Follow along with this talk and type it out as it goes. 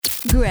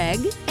Greg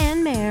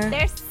and Mare.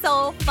 They're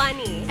so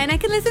funny. And I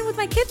can listen with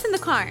my kids in the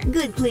car.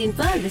 Good, clean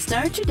fun to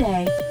start your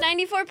day.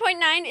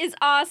 94.9 is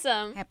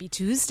awesome. Happy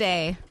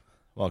Tuesday.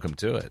 Welcome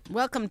to it.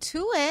 Welcome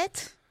to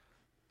it.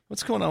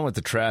 What's going on with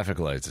the traffic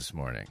lights this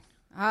morning?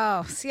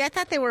 Oh, see, I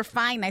thought they were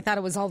fine. I thought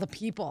it was all the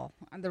people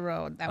on the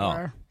road that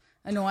were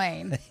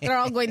annoying. They're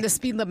all going the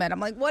speed limit. I'm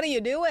like, what are you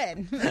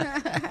doing?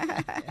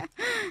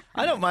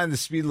 I don't mind the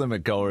speed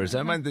limit goers.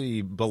 I mind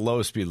the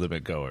below speed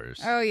limit goers.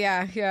 Oh,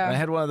 yeah. I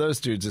had one of those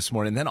dudes this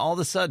morning. Then all of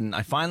a sudden,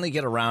 I finally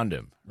get around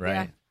him, right?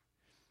 Yeah.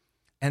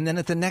 And then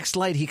at the next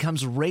light, he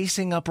comes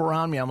racing up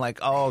around me. I'm like,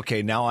 oh,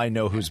 okay, now I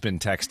know who's been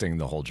texting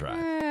the whole drive.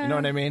 You know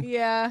what I mean?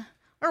 Yeah.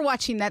 Or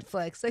watching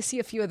Netflix. I see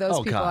a few of those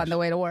people gosh. on the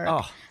way to work.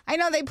 Oh. I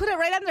know, they put it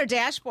right on their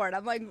dashboard.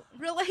 I'm like,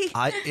 really?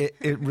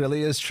 It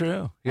really is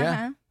true. Yeah,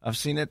 Uh-huh. I've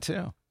seen it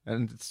too.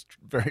 And it's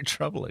very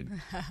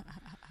troubling.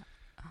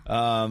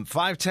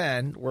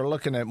 5:10, we're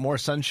looking at more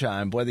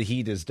sunshine. Boy, the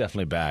heat is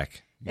definitely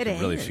back. You It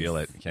can really is. feel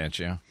it, can't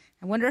you?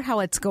 I wonder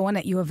how it's going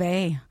at U of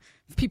A.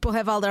 If people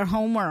have all their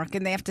homework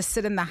and they have to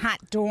sit in the hot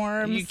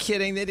dorms. Are you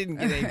kidding? They didn't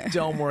get any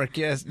homework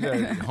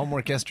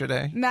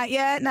yesterday? Not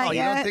yet, not Oh,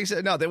 yet. you don't think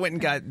so? No, they went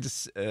and got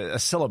a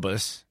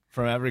syllabus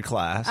from every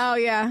class. Oh,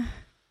 yeah.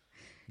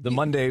 The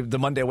Monday,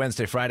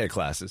 Wednesday, Friday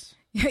classes.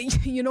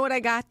 You know what I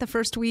got the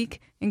first week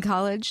in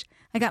college?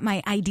 I got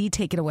my ID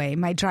taken away,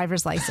 my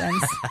driver's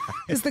license.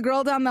 Because the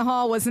girl down the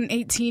hall wasn't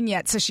 18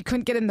 yet, so she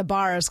couldn't get in the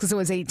bars because it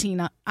was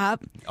 18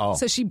 up. Oh.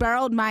 So she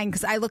borrowed mine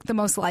because I looked the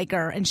most like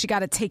her, and she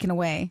got it taken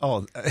away.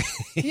 Oh,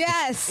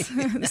 Yes.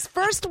 This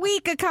first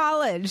week of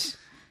college.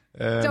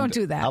 Don't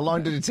do that. How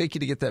long did it take you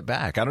to get that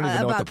back? I don't even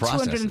know what the About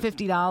process is.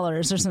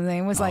 $250 or something.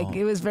 It was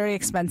it was very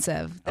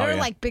expensive. They were yeah.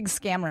 like big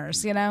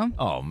scammers, you know?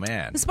 Oh,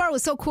 man. This bar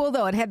was so cool,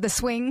 though. It had the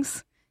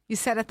swings. You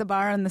sat at the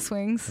bar on the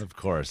swings. Of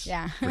course.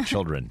 Yeah. For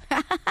children.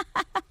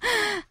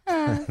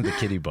 The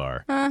kiddie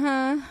bar.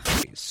 Uh-huh.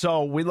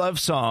 So we love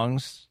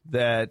songs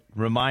that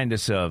remind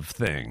us of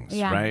things,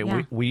 Yeah, right?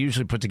 yeah. We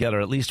usually put together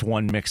at least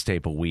one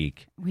mixtape a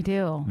week We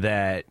do.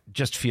 that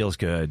just feels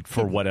good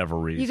for whatever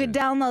reason. You could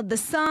download the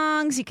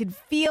songs. You could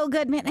feel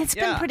good. Man, it's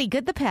been Yeah. pretty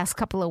good the past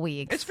couple of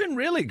weeks. It's been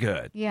really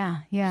good.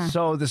 Yeah.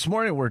 So this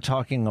morning we're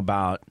talking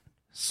about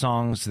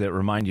songs that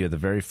remind you of the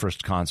very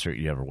first concert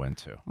you ever went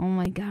to. Oh,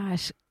 my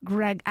gosh.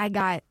 Greg, I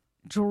got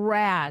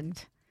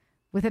dragged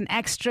with an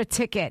extra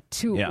ticket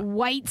to Yeah.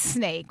 White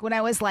Snake when I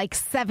was like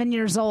 7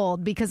 years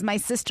old because my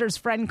sister's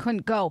friend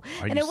couldn't go.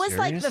 Are and you it was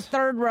like serious? the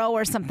third row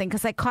or something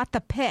because I caught the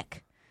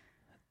pick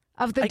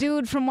of the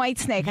dude from White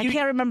Snake. I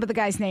can't remember the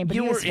guy's name, but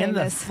You he were was in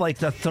famous.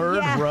 the third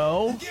Yeah.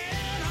 row?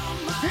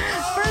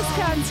 First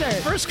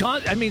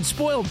concert.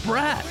 Spoiled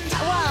brat.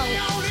 Well,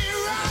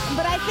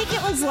 but I think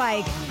it was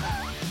like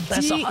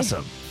That's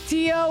awesome.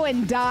 Dio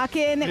and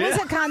Dawkins. It was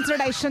Yeah. a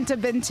concert I shouldn't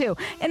have been to.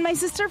 And my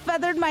sister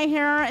feathered my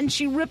hair and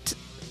she ripped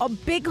a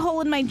big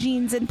hole in my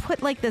jeans and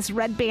put like this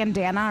red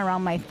bandana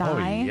around my Oh,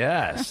 thigh.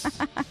 yes.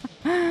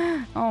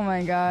 Oh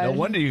my God. No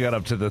wonder you got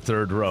up to the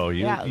third row.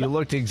 You Yeah. you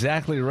looked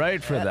exactly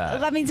right for that.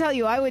 Let me tell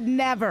you, I would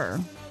never.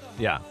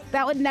 Yeah.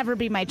 That would never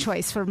be my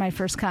choice for my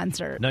first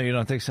concert. No, you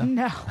don't think so?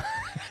 No.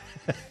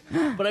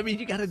 But I mean,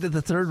 you got into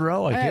the third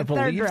row. I can't Third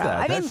believe row.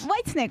 that. I mean,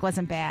 White Snake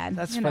wasn't bad.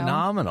 That's you know.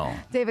 phenomenal.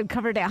 David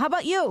Coverdale. How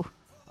about you?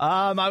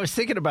 I was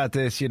thinking about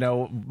this. You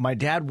know, my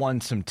dad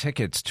won some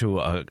tickets to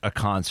a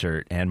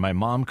concert, and my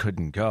mom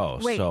couldn't go.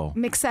 Wait, so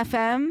Mix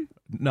FM?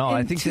 no,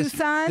 I in think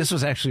Tucson? this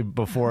was actually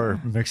before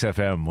Mix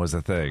FM was a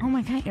Oh thing.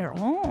 my God, you're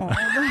old.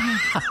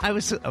 I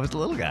was a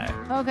little guy,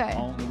 Okay.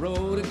 On the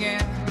road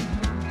again.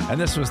 and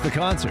this was the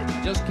concert.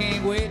 Just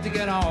can't wait to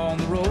get on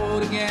the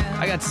road again.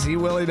 I got to see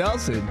Willie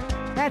Nelson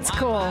That's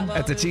cool.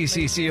 at the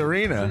TCC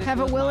Arena. Have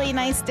a Willie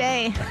nice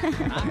day.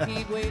 I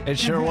can't wait. It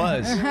sure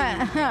was.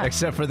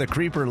 Except for the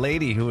creeper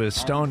lady who was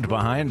stoned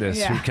behind us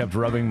who Yeah. kept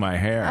rubbing my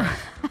hair.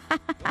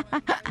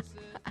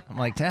 I'm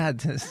like, Dad,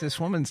 this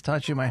woman's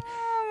touching my...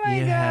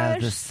 you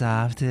have the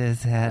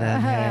softest head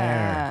of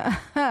hair.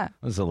 It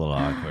was a little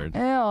awkward.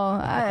 Ew.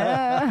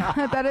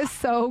 That is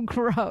so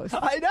gross.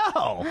 I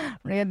know.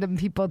 Random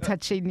people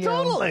touching you.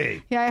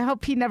 Totally. Yeah, I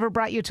hope he never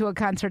brought you to a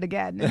concert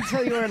again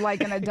until you were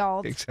like an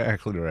adult.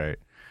 Exactly right.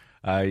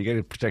 You got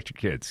to protect your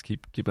kids.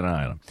 Keep an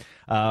eye on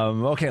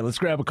them. Okay, let's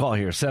grab a call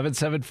here.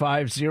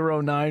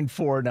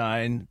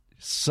 775-0949.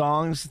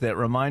 Songs that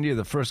remind you of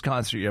the first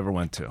concert you ever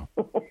went to.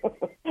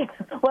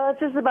 Well, it's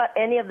just about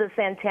any of the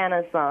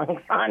Santana songs,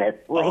 honestly.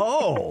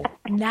 Oh.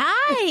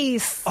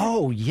 Nice.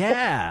 Oh,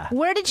 yeah.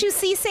 Where did you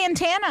see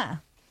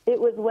Santana? It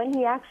was when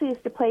he actually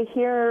used to play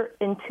here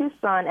in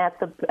Tucson at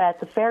the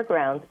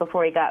fairgrounds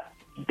before he got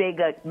big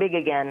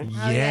again.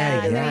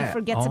 Yeah, And then he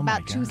forgets Oh, my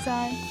about God.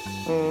 Tucson.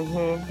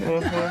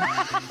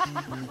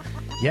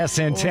 Yeah,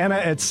 Santana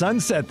at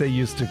Sunset, they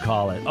used to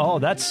call it. Oh,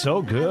 that's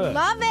so good.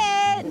 Love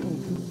it.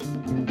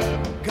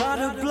 Got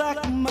a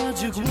black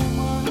magic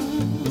woman.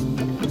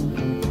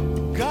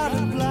 Got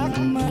a black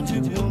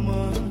magic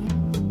woman.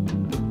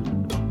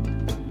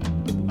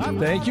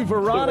 Thank you,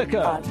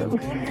 Veronica. Awesome.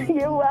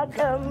 You're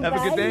welcome. Have a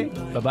good day.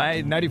 Bye.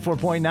 Bye-bye.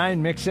 94.9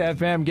 Mix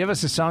FM. Give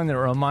us a song that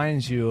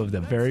reminds you of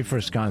the very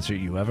first concert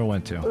you ever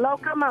went to.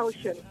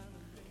 Locomotion.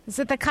 Is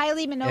it the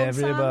Kylie Minogue song?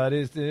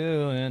 Everybody's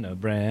doing a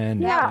brand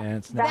new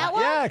dance now. That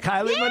one? Yeah,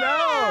 Kylie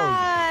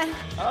Minogue.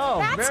 Oh,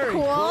 That's very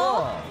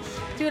cool.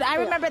 Dude, I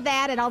remember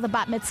that at all the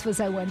bat mitzvahs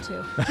I went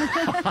to.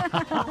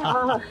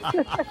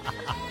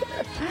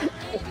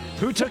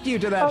 Who took you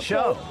to that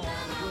show?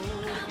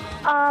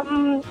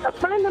 A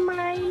friend of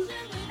mine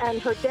and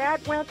her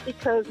dad went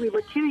because we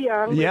were too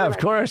young. Yeah, We of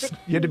were course. 16,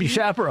 You had to be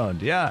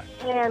chaperoned. Yeah.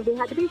 And we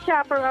had to be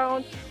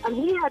chaperoned. And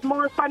he had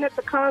more fun at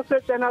the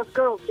concert than us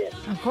girls did.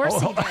 Of course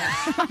he did.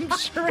 I'm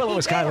sure Well, it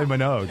was Kylie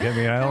Minogue. I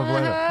mean, I don't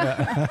blame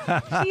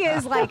her. She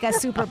is like a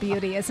super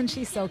beauty. Isn't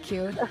she so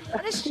cute?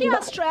 And is she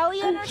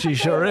Australian or She something?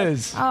 sure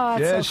is. Oh,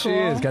 that's yes, so she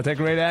cool. is. Got that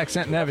great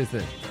accent and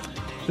everything.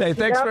 Hey,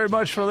 thanks Yep. very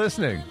much for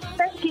listening.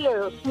 Thank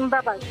you.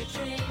 Bye-bye.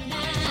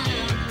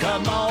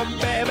 Come on,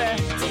 baby.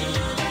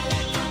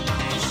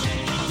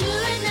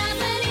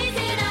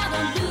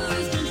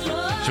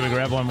 Should we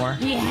grab one more?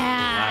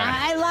 Yeah,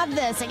 I love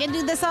this. I can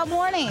do this all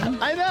morning.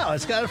 I know.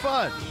 It's kind of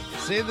fun.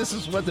 See, this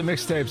is what the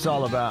mixtape's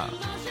all about.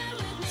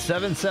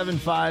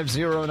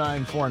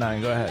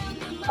 7750949. Go ahead.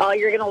 Oh,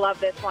 you're going to love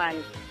this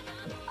one.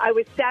 I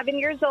was 7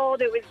 years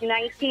old. It was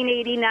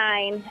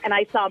 1989, and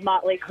I saw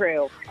Motley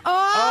Crue.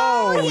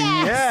 Oh,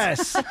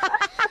 yes.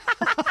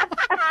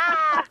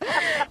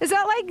 Is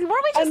that like, weren't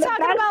we just And the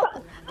talking best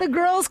about the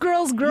Girls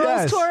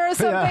Yes. tour or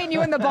something? Yeah.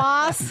 You and the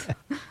boss?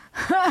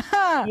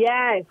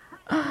 Yes.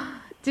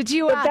 Did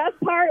you? The best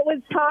part was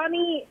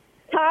Tommy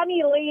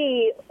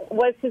Lee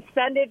was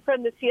suspended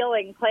from the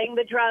ceiling playing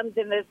the drums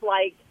in this,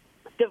 like,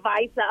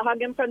 device that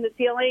hung him from the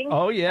ceiling.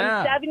 Oh,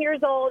 yeah. I'm 7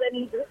 years old,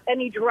 and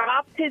he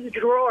dropped his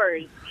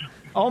drawers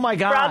Oh, my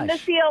gosh. from the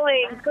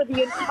ceiling for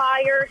the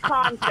entire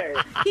concert.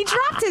 He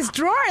dropped his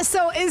drawer.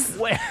 So is.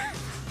 Wait.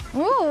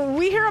 Ooh,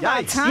 we hear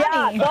about Yikes.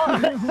 Tommy.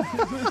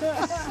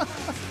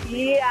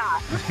 Yeah.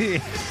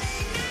 There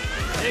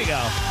you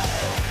go.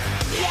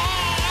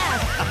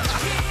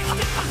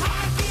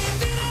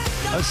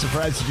 I was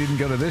surprised you didn't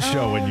go to this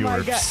show when you my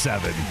were God.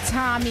 7.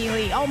 Tommy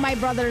Lee. Oh, my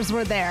brothers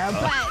were there,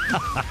 but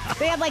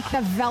they had like the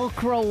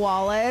Velcro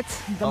wallet,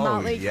 the Oh,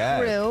 Motley yeah.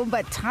 Crue.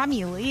 But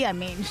Tommy Lee, I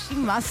mean, she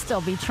must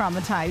still be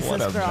traumatized. What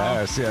this a girl.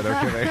 mess. Yeah, no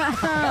kidding.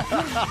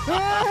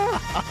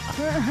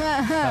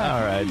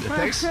 All right.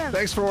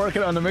 Thanks for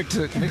working on the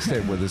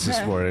mixtape with us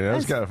this morning. That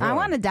was kind of fun. I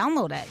want to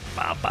download it.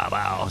 Bow, bow,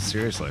 bow.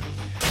 Seriously.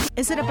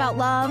 Is it about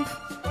love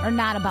or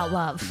not about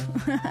love?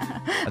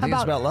 I think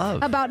it's about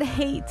love. About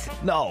hate.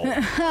 No.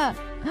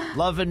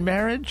 Love and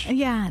marriage?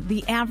 Yeah,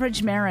 the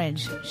average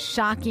marriage.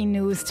 Shocking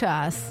news to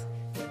us.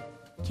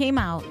 Came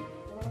out.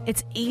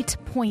 It's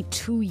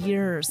 8.2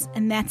 years,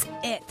 and that's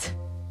it.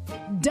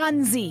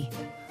 Dunsy.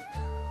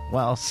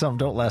 Well, some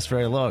don't last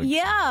very long.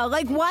 Yeah,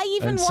 like why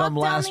even And walk some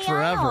down last the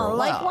forever. aisle?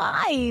 Like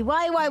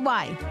Wow.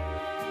 why?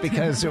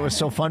 Because it was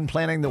so fun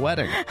planning the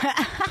wedding.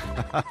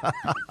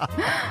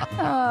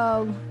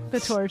 Oh, the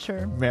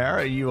torture. Mare,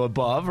 are you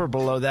above or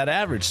below that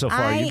average so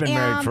far? You've been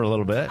married for a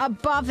little bit.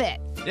 Above it.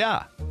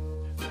 Yeah.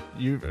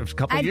 You a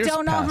couple I years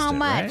don't know past how it,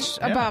 much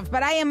right? above,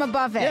 but I am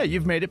above it. Yeah,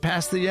 you've made it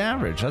past the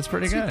average. That's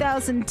pretty good.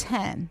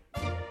 2010.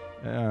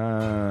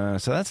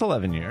 So that's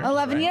 11 years.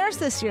 11 right? year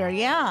this year,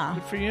 yeah.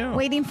 Good for you.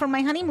 Waiting for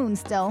my honeymoon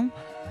still.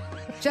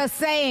 Just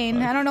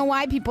saying. I don't know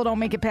why people don't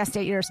make it past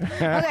 8 years.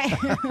 Okay.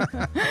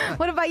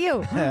 What about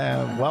you?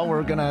 Well,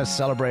 we're going to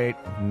celebrate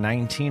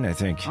 19, I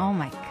think. Oh,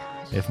 my gosh.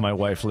 If my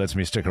wife lets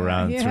me stick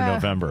around through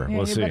November. Yeah,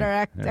 we'll you see. better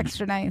act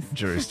extra nice.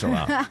 Jury's still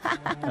out.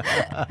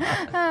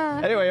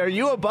 Anyway, are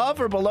you above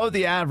or below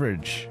the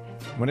average?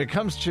 When it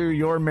comes to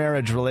your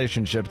marriage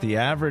relationship, the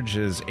average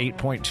is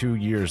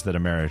 8.2 years that a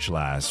marriage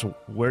lasts.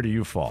 Where do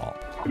you fall?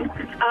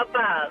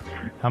 Above.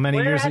 How many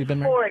We're years at have you been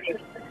married?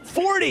 40.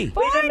 40!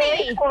 We've been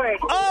married 40.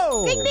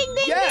 Oh! Ding, ding,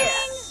 ding,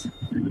 yes!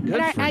 Good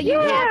Are, for are you.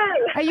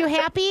 you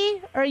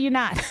happy or are you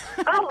not?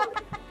 Oh,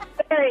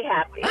 very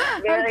happy.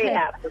 Very Okay.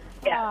 happy.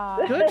 Yeah.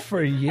 Good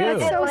for you.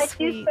 And So like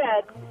sweet. you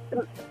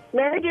said,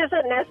 marriage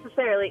isn't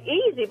necessarily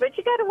easy, but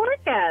you got to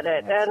work at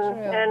it.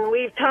 And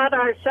we've taught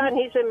our son,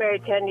 he's been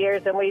married 10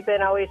 years, and we've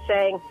been always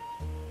saying,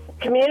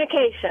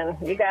 communication.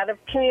 You got to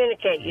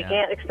communicate. You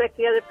can't expect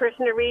the other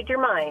person to read your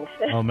mind.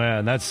 Oh,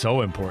 man, that's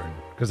so important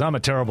because I'm a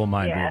terrible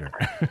mind Yeah. reader.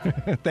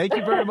 Thank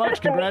you very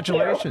much.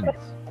 Congratulations.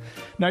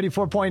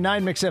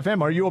 94.9 Mix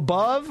FM. Are you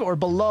above or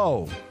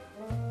below?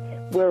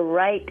 We're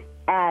right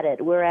at it.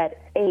 We're at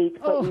 8,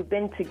 but we've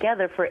been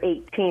together for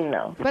 18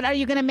 though. But are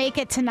you going to make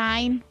it to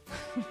 9?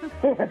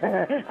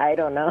 I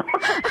don't know.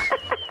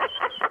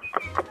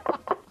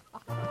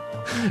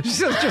 She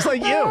says just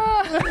like you.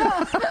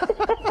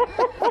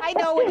 I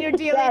know what you're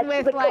dealing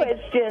with. the Like,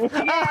 question.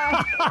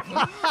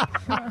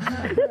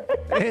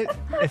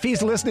 If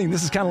he's listening,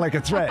 this is kind of like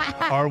a threat.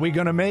 Are we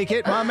going to make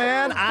it, my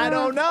man? I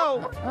don't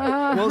know.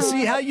 We'll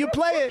see how you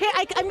play it.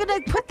 hey, I'm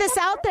going to put this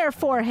out there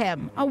for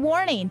him. A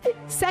warning.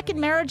 Second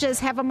marriages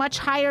have a much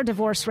higher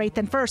divorce rate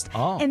than first.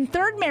 Oh. And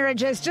third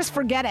marriages, just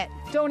forget it.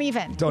 Don't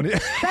even. Don't.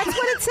 That's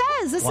what it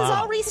says. This is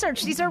Wow. all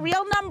research. These are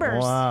real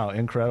numbers. Wow,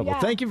 incredible. Yeah.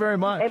 Thank you very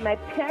much. And my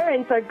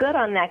parents are good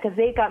on on that because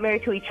they got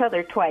married to each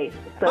other twice.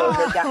 So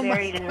they got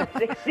married in the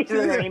 60s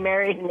and then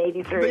remarried in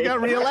 83. They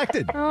got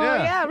reelected. Oh,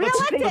 yeah,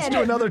 reelected. Let's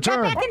do another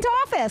term. Got back into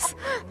office.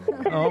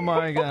 Oh,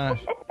 my gosh.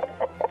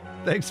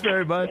 Thanks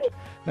very much.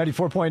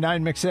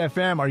 94.9 Mix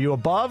FM. Are you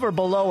above or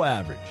below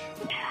average?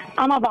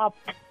 I'm above.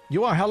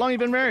 You are. How long have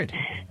you been married?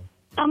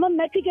 I'm a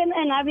Mexican,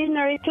 and I've been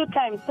married 2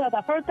 times. So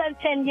the first time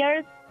 10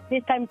 years,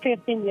 this time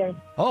 15 years.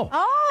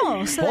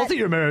 Oh. So Both of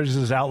your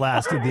marriages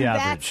outlasted the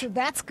average.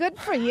 That's good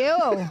for you.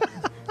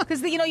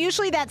 Because,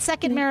 usually that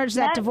second marriage,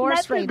 that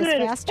divorce rate is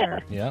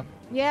faster. Yeah.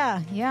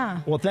 Yeah.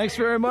 Well, thanks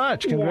very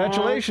much.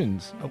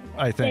 Congratulations,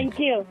 I think. Thank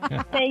you.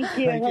 Thank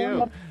you. Thank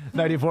you.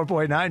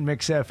 94.9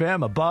 Mix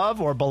FM.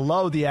 Above or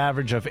below the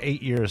average of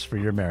 8 years for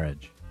your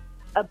marriage?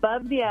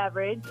 Above the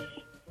average.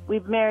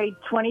 We've married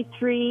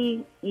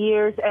 23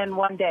 years and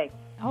 1 day.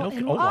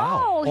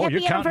 Wow. Happy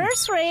you're counting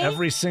anniversary.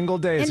 Every single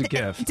day is a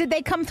gift. Did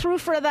they come through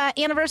for the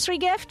anniversary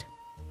gift?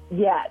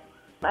 Yes.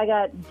 I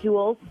got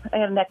jewels. I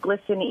got a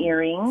necklace and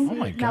earrings. Oh,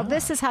 my God. Now,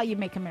 this is how you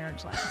make a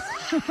marriage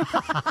last.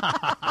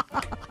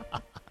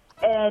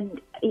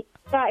 And I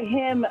got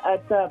him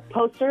the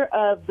poster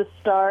of the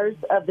stars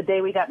of the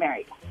day we got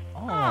married.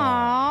 Aww.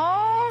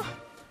 I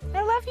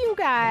love you You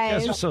guys.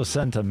 guys are so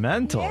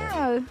sentimental.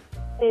 Yeah.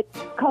 It's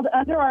called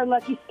Under Our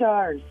Lucky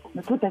Stars.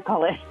 That's what they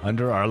call it.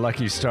 Under our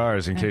lucky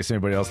stars, in case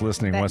anybody else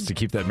listening wants to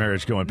keep that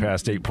marriage going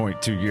past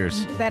 8.2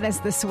 years. That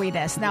is the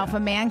sweetest. Now, if a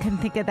man can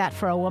think of that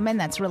for a woman,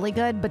 that's really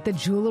good. But the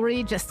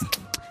jewelry, just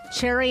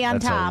cherry on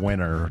That's top. a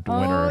winner.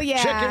 Oh,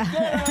 yeah.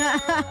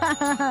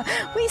 Chicken.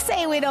 We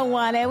say we don't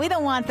want it. We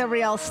don't want the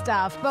real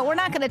stuff, but we're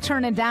not going to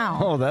turn it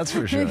down. Oh, that's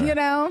for sure.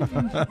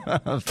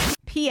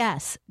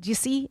 P.S. Do you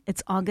see?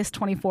 It's August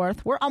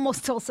 24th. We're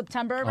almost till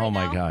September right Oh,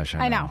 my now. gosh.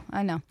 I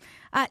know.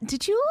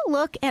 Did you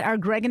look at our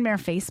Greg and Mare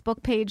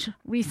Facebook page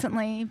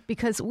recently?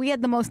 Because we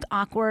had the most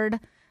awkward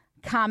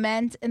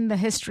comment in the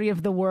history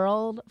of the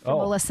world from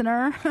a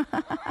listener.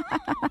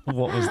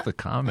 What was the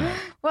comment?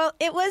 Well,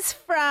 it was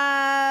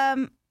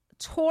from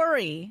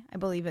Tori, I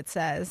believe it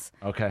says.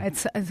 Okay. I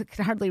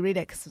can hardly read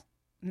it because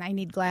I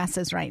need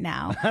glasses right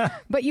now.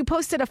 But you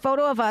posted a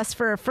photo of us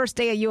for first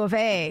day of U of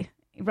A,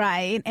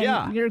 right?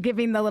 And you're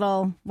giving the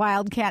little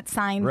wildcat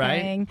sign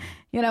thing,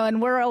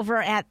 and we're over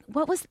at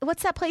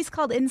what's that place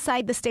called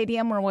inside the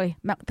stadium where we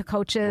met with the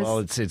coaches? Well,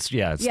 it's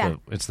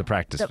the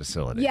practice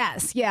facility.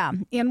 Yes, yeah.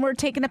 And we're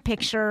taking a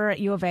picture at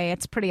U of A.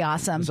 It's pretty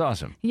awesome. It's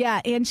awesome. Yeah,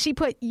 and she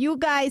put, "You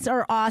guys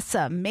are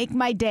awesome. Make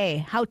my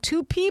day. How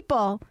 2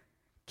 people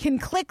can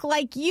click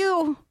like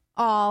you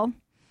all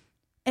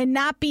and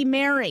not be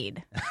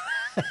married."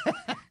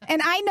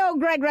 And I know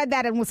Greg read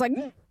that and was like,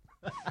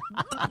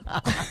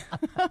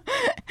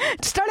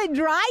 started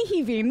dry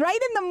heaving right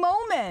in the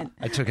moment.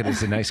 I took it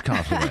as a nice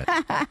compliment.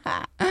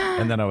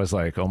 And then I was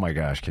like, oh my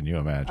gosh, can you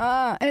imagine?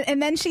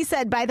 And then she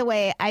said, by the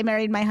way, I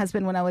married my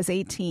husband when I was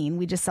 18.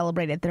 We just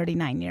celebrated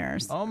 39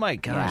 years. Oh my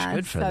gosh,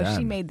 good for them. So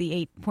she made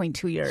the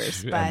 8.2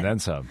 years. And then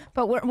some.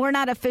 But we're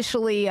not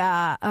officially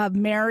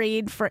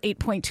married for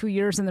 8.2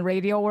 years in the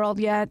radio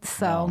world yet,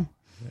 so... Wow.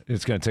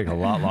 It's going to take a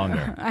lot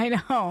longer. I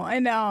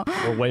know.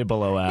 We're way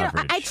below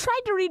average. I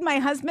tried to read my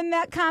husband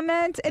that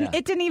comment, and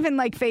it didn't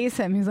even faze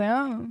him. He's like,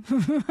 oh.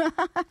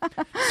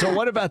 So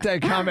what about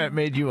that comment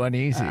made you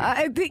uneasy?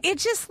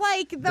 It's just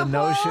the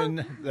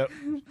notion that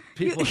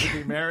people should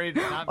be married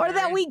and not married?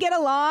 That we get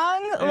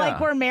along like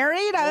we're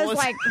married. I was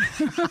like,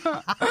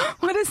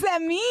 what does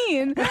that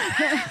mean?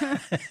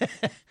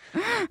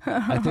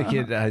 I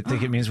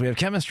think it means we have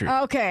chemistry.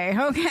 Okay.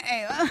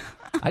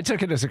 I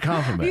took it as a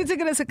compliment. You took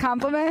it as a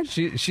compliment?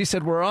 She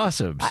said we're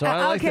awesome, so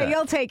I like that. Okay,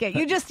 you'll take it.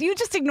 You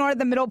just ignored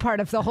the middle part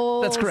of the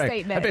whole That's correct.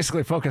 statement. I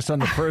basically focused on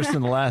the first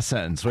and the last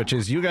sentence, which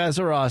is, you guys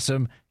are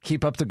awesome.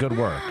 Keep up the good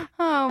work.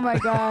 Oh, my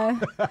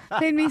God.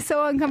 Made me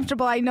so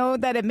uncomfortable. I know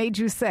that it made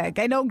you sick.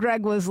 I know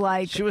Greg was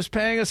like... She was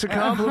paying us a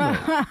compliment.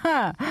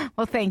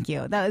 Well, thank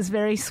you. That was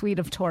very sweet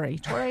of Tori.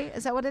 Tori,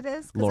 is that what it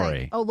is?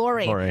 Lori.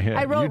 Lori. Lori, yeah.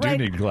 I wrote you do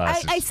need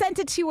glasses. I sent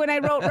it to you and I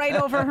wrote right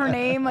over her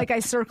name, I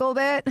circled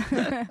it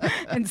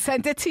and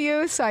sent it to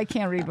you, so I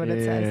can't read what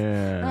it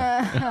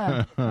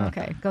says.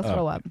 Okay, go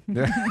throw up.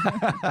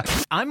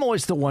 I'm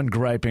always the one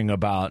griping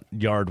about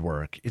yard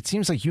work. It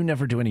seems like you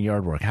never do any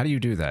yard work. How do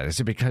you do that? Is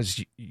it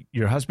because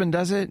your husband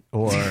does it,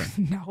 or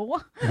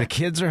no? The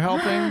kids are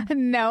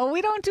helping? No,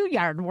 we don't do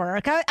yard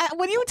work.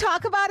 When you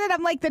talk about it,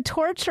 I'm like, the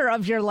torture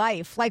of your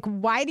life. Like,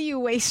 why do you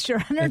waste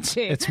your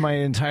energy? It's my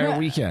entire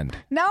weekend.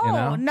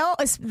 No,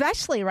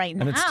 especially right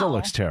now. And it still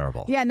looks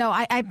terrible. Yeah, no,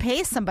 I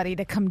pay somebody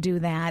to come do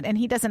that, and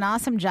he does an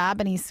awesome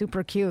job, and he's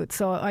super cute.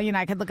 So,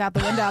 I could look out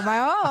the window.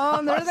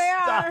 I'm like, there they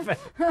are.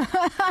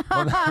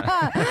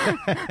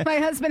 My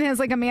husband has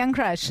a man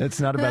crush.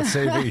 It's not about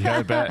saving.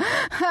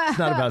 It's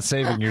not about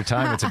saving your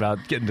time. It's about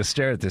getting to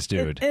stare at this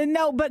dude.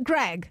 No, but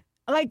Greg,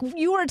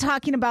 you were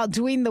talking about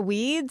doing the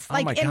weeds.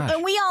 Oh my gosh.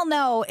 And we all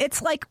know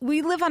it's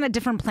we live on a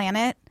different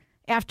planet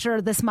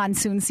after this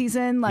monsoon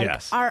season.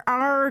 Yes.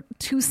 Our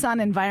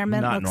Tucson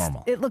environment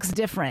normal. It looks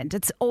different.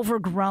 It's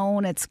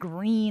overgrown. It's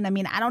green. I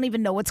mean, I don't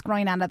even know what's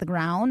growing out of the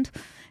ground.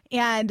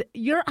 And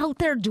you're out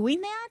there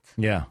doing that?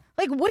 Yeah.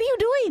 Like, what are you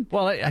doing?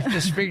 Well, I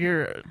just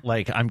figure,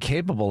 like, I'm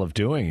capable of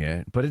doing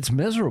it, but it's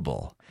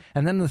miserable.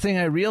 And then the thing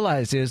I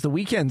realized is the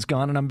weekend's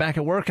gone and I'm back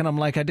at work and I'm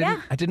like, I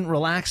didn't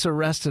relax or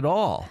rest at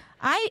all.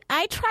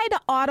 I try to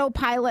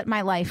autopilot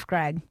my life,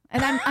 Greg.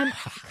 And I'm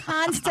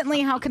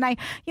constantly, how can I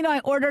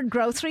ordered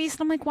groceries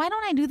and I'm like, why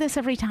don't I do this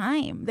every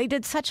time? They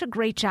did such a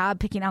great job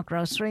picking out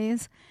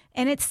groceries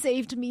and it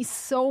saved me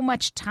so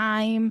much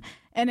time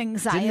and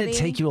anxiety. Didn't it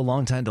take you a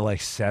long time to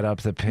like set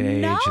up the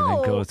page and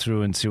then go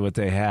through and see what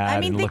they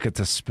had and look at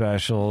the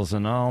specials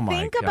and oh my god.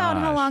 Think about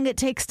how long it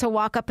takes to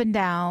walk up and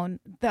down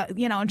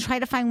and try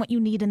to find what you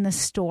need in the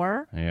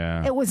store.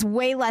 Yeah. It was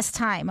way less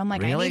time. I'm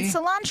like, really? I need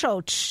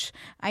cilantro.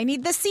 I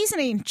need the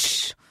seasoning.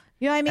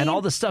 You know what I mean? And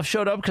all the stuff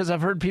showed up because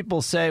I've heard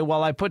people say,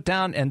 well, I put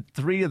down and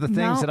 3 of the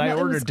things that I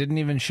ordered didn't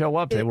even show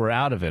up. They were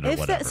out of it or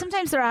whatever.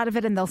 Sometimes they're out of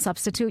it and they'll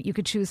substitute. You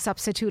could choose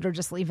substitute or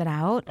just leave it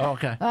out. Oh,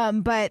 okay.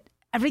 But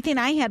everything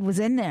I had was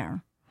in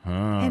there.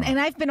 And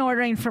I've been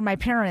ordering for my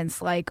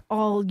parents like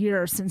all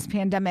year since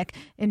pandemic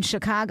in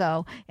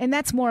Chicago. And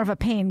that's more of a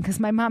pain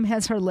because my mom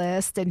has her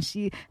list and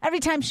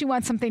every time she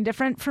wants something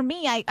different. For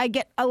me, I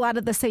get a lot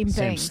of the same things.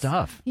 Same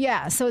stuff.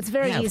 Yeah, so it's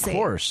very easy. Of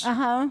course.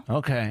 Uh-huh.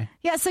 Okay.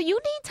 Yeah, so you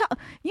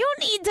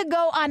need to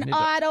go on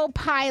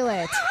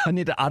autopilot. I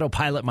need to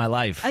autopilot my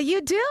life.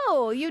 You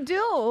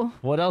do.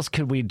 What else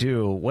could we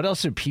do? What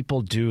else do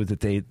people do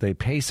that they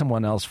pay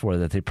someone else for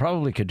that they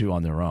probably could do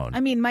on their own? I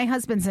mean, my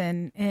husband's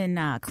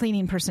in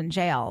cleaning person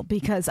jail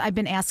because I've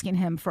been asking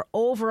him for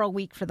over a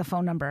week for the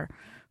phone number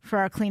for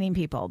our cleaning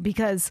people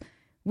because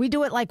we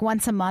do it like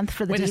once a month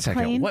for the deep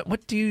clean.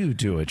 What do you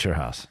do at your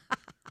house?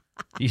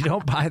 You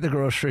don't buy the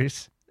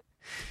groceries.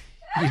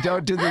 You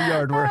don't do the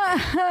yard work.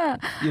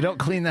 You don't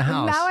clean the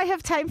house. Now I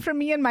have time for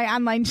me and my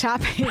online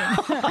shopping.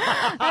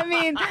 I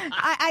mean,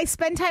 I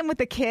spend time with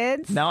the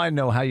kids. Now I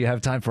know how you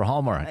have time for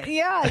Hallmark.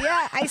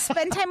 Yeah. I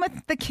spend time with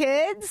the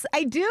kids.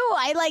 I do.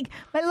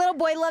 My little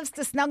boy loves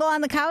to snuggle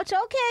on the couch.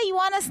 Okay, you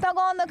want to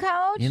snuggle on the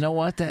couch? You know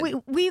what?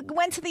 We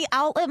went to the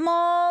outlet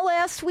mall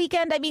last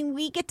weekend. I mean,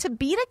 we get to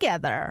be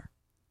together.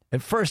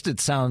 At first, it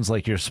sounds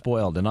like you're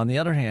spoiled. And on the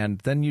other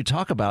hand, then you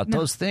talk about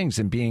those things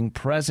and being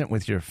present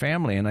with your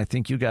family. And I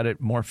think you got it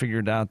more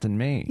figured out than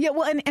me. Yeah,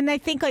 well, and I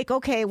think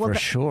for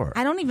sure.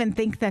 I don't even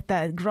think that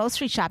the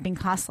grocery shopping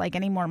costs like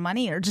any more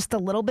money or just a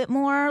little bit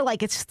more.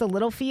 Like it's just a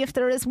little fee if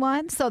there is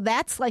one. So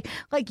that's like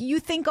you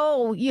think,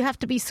 oh, you have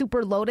to be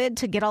super loaded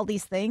to get all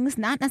these things.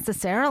 Not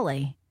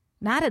necessarily.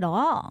 Not at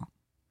all.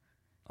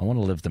 I want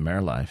to live the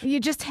mayor life. You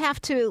just have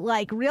to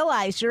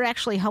realize you're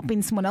actually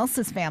helping someone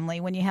else's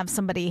family when you have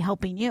somebody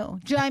helping you.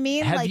 Do you know what I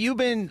mean? Have you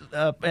been,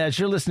 as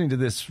you're listening to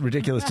this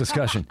ridiculous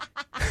discussion,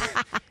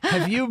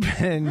 have you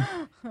been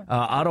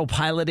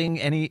autopiloting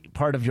any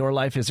part of your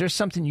life? Is there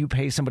something you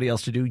pay somebody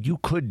else to do? You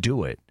could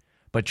do it,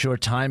 but your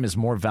time is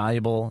more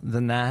valuable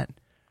than that.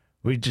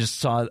 We just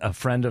saw a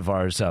friend of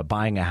ours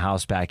buying a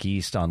house back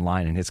east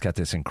online, and it's got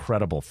this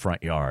incredible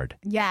front yard.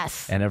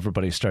 Yes. And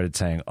everybody started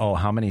saying, oh,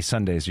 how many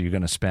Sundays are you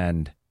going to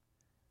spend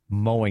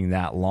mowing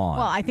that lawn?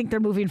 Well, I think they're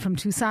moving from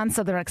Tucson,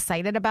 so they're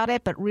excited about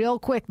it. But real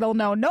quick, they'll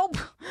know, nope.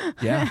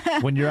 Yeah,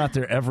 when you're out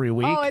there every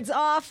week. Oh, it's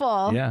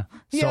awful. Yeah.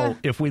 So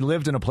if we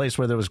lived in a place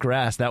where there was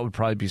grass, that would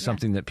probably be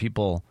something that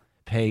people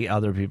pay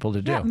other people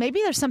to do. Yeah,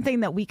 maybe there's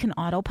something that we can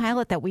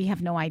autopilot that we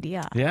have no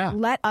idea. Yeah.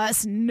 Let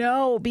us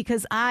know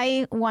because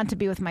I want to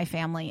be with my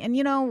family. And,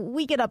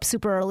 we get up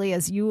super early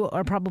as you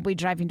are probably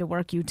driving to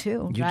work, you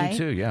too, You right? do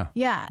too, yeah.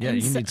 Yeah. Yeah,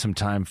 you need some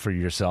time for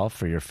yourself,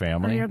 for your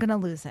family. Or you're going to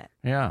lose it.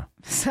 Yeah.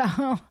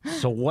 So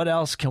what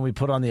else can we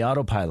put on the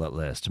autopilot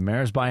list?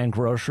 Mayor's buying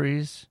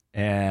groceries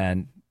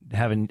and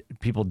having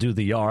people do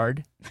the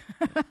yard.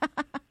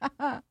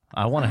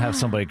 I want to have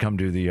somebody come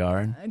do the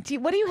yard.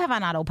 What do you have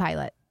on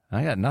autopilot?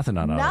 I got nothing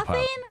on autopilot.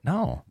 Nothing?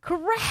 No.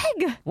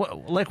 Greg.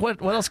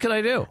 What else could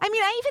I do? I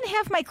mean, I even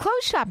have my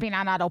clothes shopping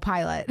on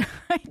autopilot.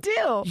 I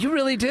do. You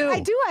really do?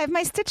 I do. I have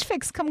my Stitch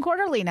Fix come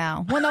quarterly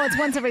now. Well, no, it's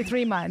once every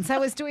 3 months. I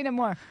was doing it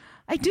more.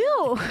 I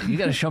do. You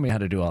got to show me how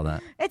to do all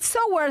that. It's so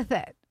worth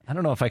it. I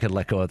don't know if I could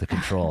let go of the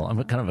control.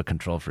 I'm kind of a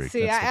control freak.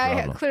 See,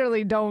 I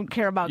clearly don't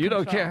care about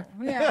control. You don't care?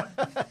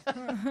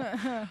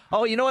 Yeah.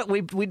 Oh, you know what?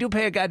 We do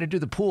pay a guy to do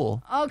the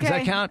pool. Okay. Does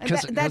that count?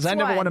 Because I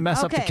never want to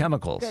mess up the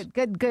chemicals.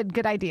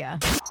 Good idea.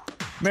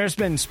 Mayor's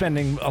been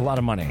spending a lot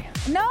of money.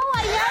 No,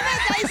 I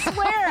haven't. I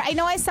swear. I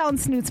know I sound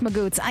snoots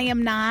magoots. I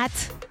am not.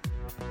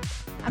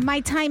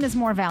 My time is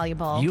more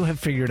valuable. You have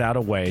figured out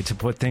a way to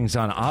put things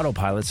on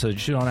autopilot so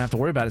that you don't have to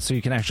worry about it, so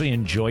you can actually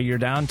enjoy your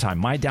downtime.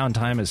 My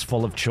downtime is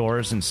full of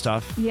chores and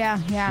stuff. Yeah.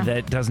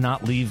 That does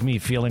not leave me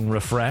feeling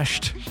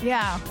refreshed.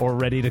 Yeah. Or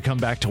ready to come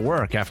back to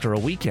work after a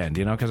weekend,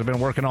 because I've been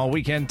working all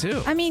weekend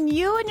too. I mean,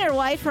 you and your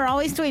wife are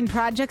always doing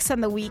projects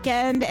on the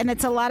weekend, and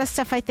it's a lot of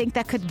stuff I think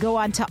that could go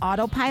onto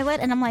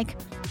autopilot, and I'm like,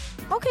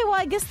 okay, well,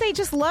 I guess they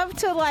just love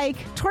to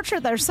torture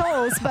their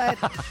souls, but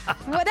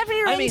whatever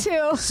you're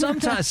into.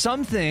 Sometimes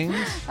some things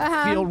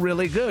feel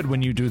really good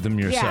when you do them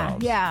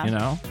yourself.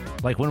 Yeah.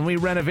 Like when we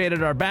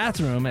renovated our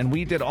bathroom and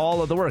we did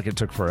all of the work, it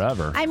took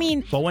forever. I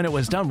mean, but when it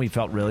was done, we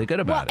felt really good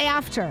about it.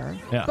 After.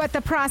 Yeah. But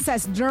the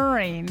process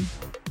during.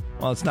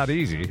 Well, it's not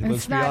easy.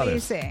 Let's be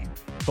honest. It's not easy.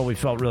 but we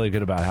felt really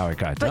good about how it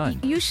got done.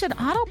 But you should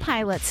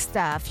autopilot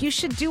stuff. You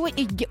should do it.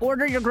 You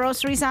order your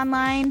groceries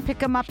online, pick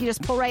them up. You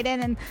just pull right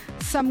in, and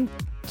some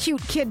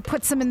cute kid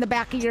puts them in the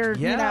back of your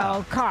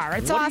car.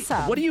 It's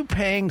awesome. What are you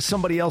paying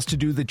somebody else to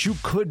do that you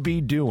could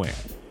be doing?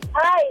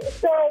 Hi.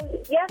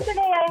 So yesterday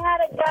I had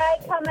a guy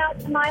come out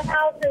to my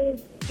house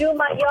and do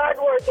my yard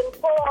work and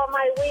pull all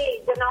my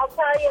weeds, and I'll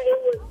tell you,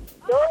 it was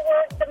so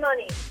worth the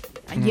money.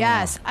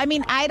 Yes. I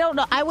mean, I don't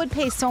know. I would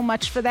pay so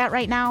much for that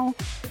right now.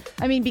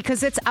 I mean,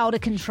 because it's out of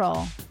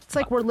control. It's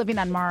like we're living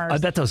on Mars. I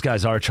bet those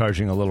guys are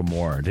charging a little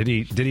more. Did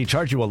he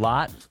charge you a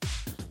lot?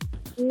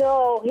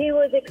 No, he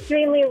was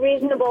extremely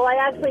reasonable. I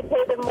actually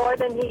paid him more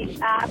than he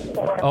asked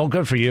for. Oh,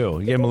 good for you.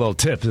 You gave him a little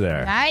tip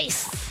there.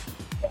 Nice.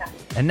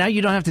 And now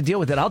you don't have to deal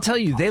with it. I'll tell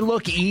you, they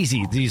look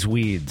easy, these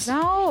weeds.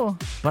 No.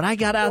 But I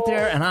got out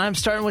there, and I'm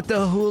starting with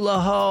the hula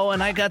hoe,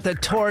 and I got the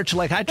torch.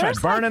 Like, I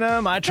tried burning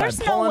them. I tried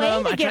pulling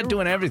them. I tried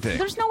doing everything.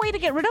 There's no way to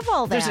get rid of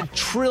all that. There's a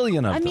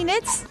trillion of them. I mean,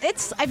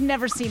 it's. I've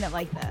never seen it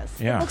like this.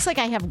 Yeah. It looks like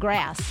I have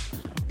grass.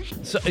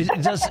 So it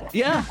does,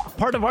 yeah.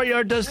 Part of our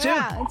yard does too.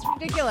 Yeah, it's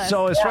ridiculous.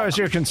 So as far as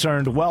you're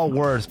concerned, well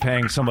worth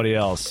paying somebody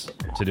else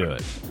to do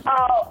it.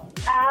 Oh,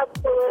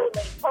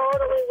 absolutely.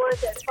 Totally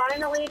worth it.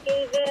 Finally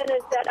gave in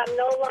and said, I'm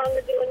no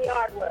longer doing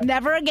yard work.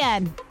 Never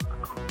again.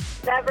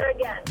 Never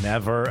again.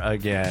 Never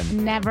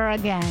again. Never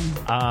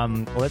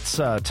again. Let's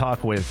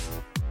talk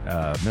with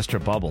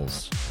Mr.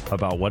 Bubbles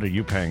about what are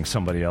you paying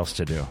somebody else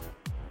to do.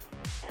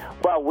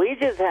 Well, we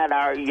just had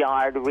our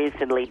yard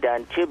recently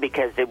done, too,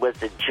 because it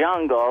was a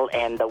jungle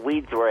and the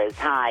weeds were as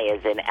high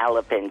as an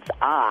elephant's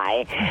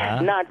eye,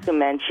 not to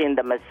mention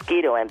the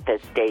mosquito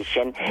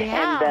infestation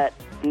and the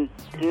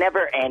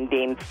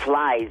never-ending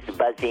flies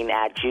buzzing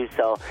at you.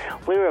 So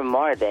we were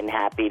more than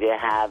happy to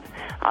have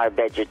our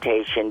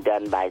vegetation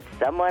done by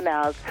someone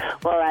else.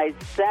 Well, I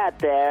sat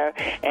there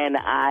and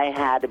I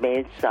had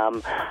me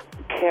some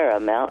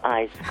caramel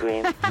ice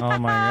cream. Oh,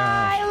 my gosh.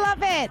 I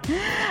love it.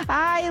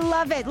 I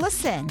love it.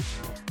 Listen,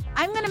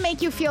 I'm going to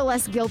make you feel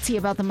less guilty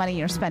about the money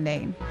you're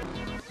spending.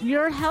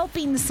 You're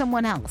helping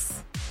someone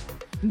else.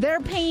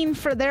 They're paying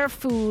for their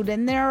food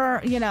and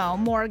their,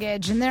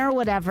 mortgage and their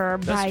whatever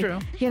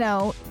by,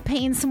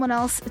 paying someone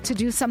else to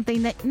do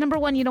something that, number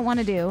one, you don't want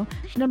to do.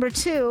 Number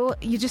two,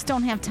 you just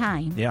don't have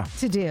time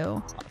to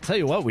do. I'll tell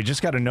you what, we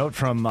just got a note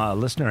from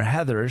listener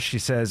Heather. She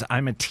says,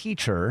 I'm a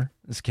teacher.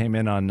 This came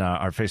in on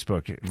our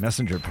Facebook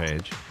Messenger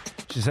page.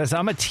 She says,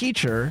 I'm a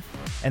teacher,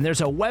 and there's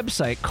a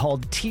website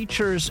called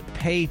Teachers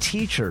Pay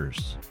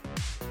Teachers.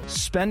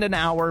 Spend an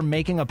hour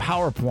making a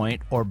PowerPoint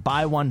or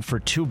buy one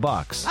for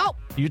 $2. Oh.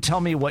 You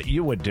tell me what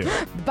you would do.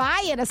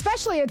 Buy it,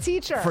 especially a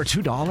teacher. For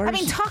 $2? I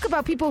mean, talk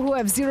about people who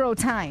have zero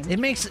time. It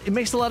makes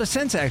a lot of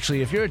sense,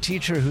 actually. If you're a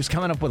teacher who's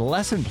coming up with a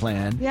lesson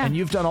plan and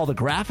you've done all the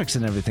graphics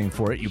and everything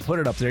for it, you put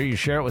it up there, you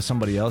share it with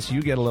somebody else,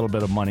 you get a little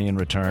bit of money in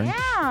return.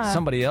 Yeah.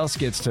 Somebody else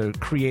gets to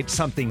create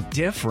something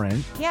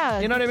different. Yeah.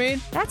 You know what I mean?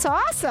 That's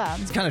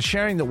awesome. It's kind of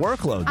sharing the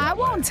workload. I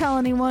won't tell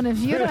anyone if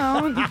you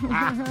don't.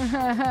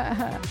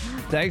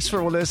 Thanks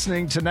for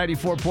listening to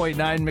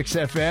 94.9 Mix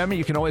FM.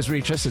 You can always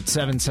reach us at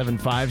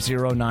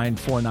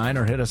 775-0949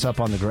 or hit us up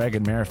on the Greg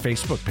and Mare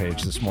Facebook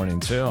page this morning,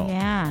 too.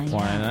 Yeah.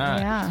 Why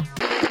not? Yeah.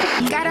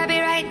 Gotta be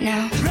right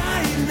now.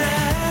 Right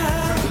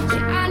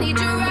now. I need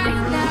you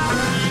right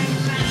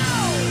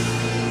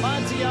now.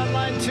 Monty on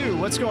line 2.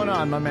 What's going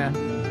on, my man?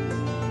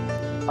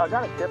 I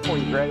got a tip for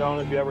you, Greg. I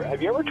don't know if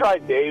have you ever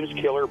tried Dave's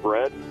Killer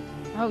Bread?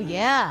 Oh,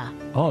 yeah.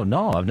 Oh,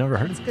 no. I've never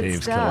heard of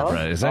Dave's Killer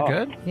Bread. Is that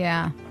good?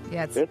 Yeah.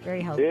 Yeah, it's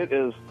very healthy. It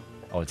is.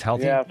 Oh, it's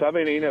healthy? Yeah, so I've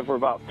been eating it for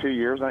about 2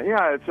 years now.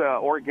 Yeah, it's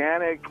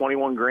organic,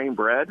 21 grain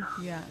bread.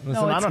 Yeah.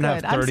 Listen, I don't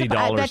have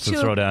 $30 to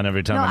throw down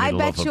every time I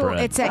need a loaf of bread. I bet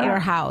you it's at your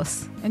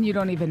house, and you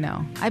don't even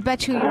know. I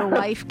bet you your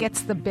wife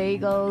gets the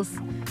bagels.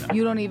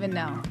 You don't even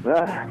know.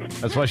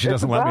 That's why she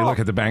doesn't let me look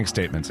at the bank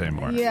statements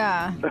anymore.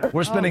 Yeah.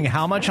 We're spending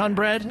how much on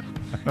bread?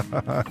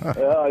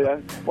 Yeah.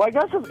 Well, I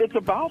guess it's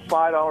about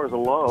 $5 a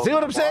loaf. See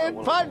what I'm saying?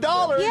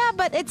 $5. Yeah,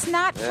 but it's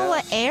not full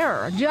of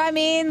air. Do you know what I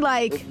mean?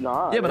 Like, it's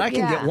not. Yeah, but I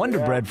can get Wonder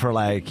Bread for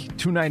like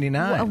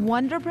 $2.99. A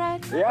Wonder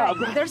Bread? Yeah.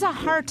 Right. There's a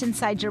heart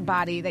inside your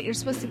body that you're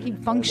supposed to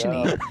keep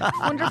functioning.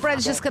 Wonder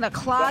Bread's just going to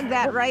clog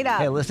that right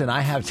up. Hey, listen,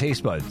 I have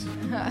taste buds.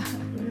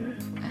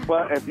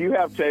 Well, if you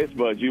have taste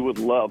buds, you would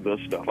love this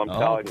stuff. I'm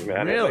telling you,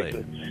 man.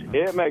 Really?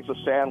 It makes a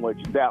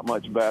sandwich that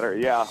much better.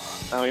 Yeah.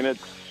 I mean, it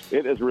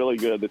is really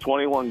good. The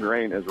 21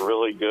 grain is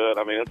really good.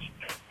 I mean,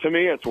 to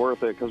me, it's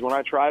worth it because when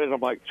I tried it,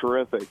 I'm like,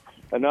 terrific.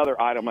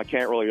 Another item I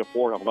can't really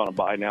afford, I'm going to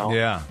buy now.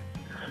 Yeah.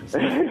 So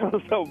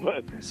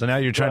now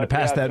you're trying to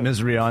pass that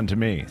misery on to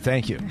me.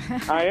 Thank you.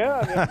 I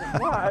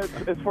am.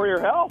 It's for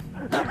your health.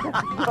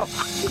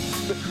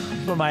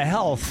 For my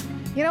health.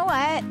 You know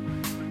what?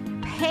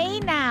 Pay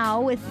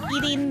now with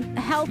eating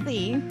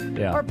healthy,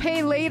 or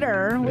pay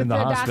later with in the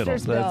hospital.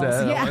 Doctor's bills.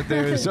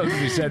 There's something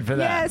to be said for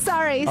that. Yeah,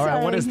 sorry. All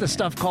right, what is the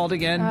stuff called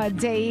again?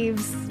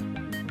 Dave's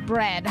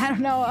bread. I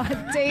don't know.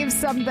 Dave's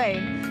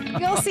something.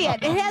 You'll see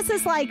it. It has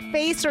this like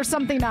face or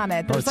something on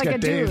it. There's like a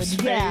Dave's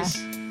dude. Face.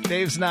 Yeah.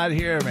 Dave's not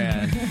here,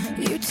 man.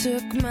 You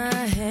took my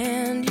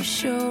hand, you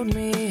showed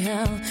me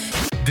how.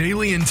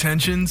 Daily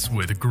Intentions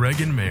with Greg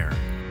and Mayor.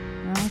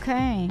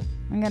 Okay,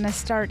 I'm going to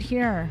start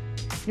here.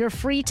 Your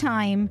free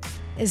time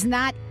is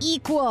not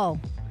equal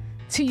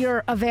to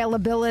your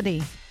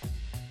availability.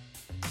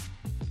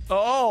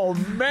 Oh,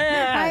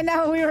 man. I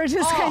know, we were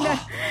just kind of...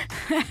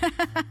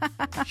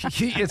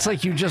 It's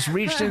like you just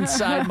reached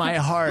inside my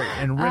heart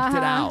and ripped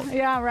it out.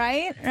 Yeah,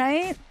 right?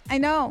 I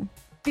know.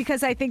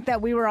 Because I think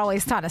that we were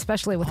always taught,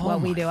 especially with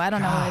what we do. I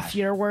don't know if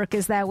your work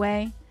is that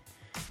way.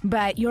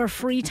 But your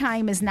free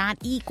time is not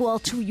equal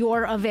to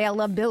your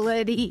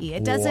availability.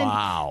 It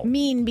doesn't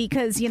mean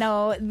because,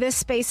 this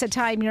space of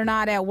time you're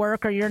not at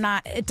work or you're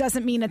not, it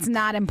doesn't mean it's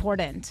not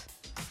important.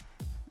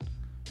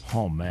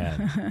 Oh,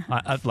 man.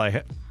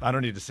 I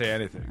don't need to say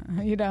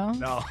anything. You don't?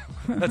 No.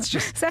 That's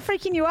just... Is that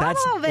freaking you out a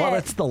little bit? Well,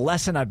 that's the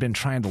lesson I've been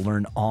trying to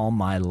learn all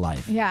my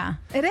life. Yeah,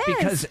 it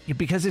is.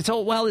 Because it's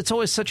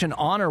always such an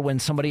honor when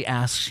somebody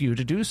asks you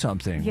to do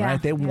something,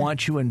 right? They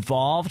want you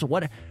involved.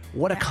 What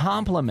a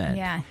compliment.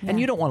 Yeah. And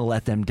you don't want to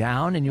let them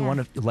down, and you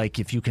want to,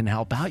 if you can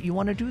help out, you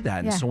want to do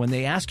that. And so when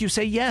they ask you,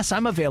 say, yes,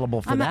 I'm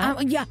available for that.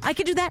 I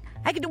could do that.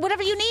 I could do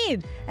whatever you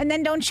need. And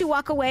then don't you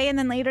walk away, and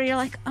then later you're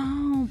like,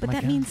 but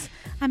that means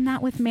I'm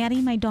not with Maddie,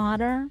 my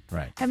daughter.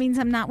 Right. That means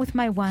I'm not with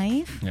my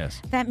wife.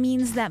 Yes. That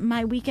means that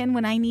my weekend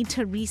when I need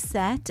to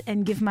reset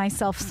and give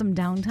myself some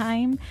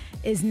downtime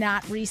is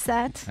not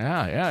reset.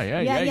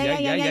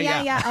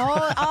 Yeah.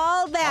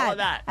 All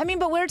that. I mean,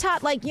 but we're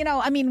taught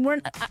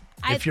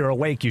if you're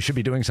awake, you should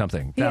be doing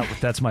something.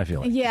 That's my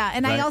feeling. Yeah,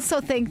 and right? I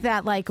also think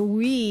that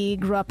we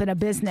grew up in a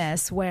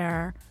business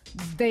where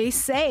they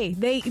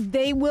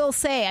will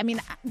say, I mean,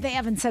 they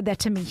haven't said that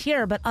to me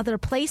here, but other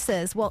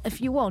places, well,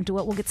 if you won't do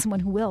it, we'll get someone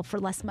who will for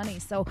less money.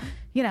 So,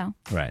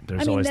 Right.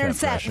 There's always that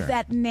pressure.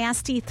 that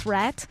nasty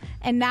threat,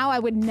 and now I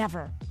would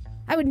never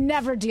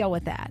deal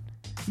with that.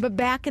 But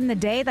back in the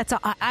day,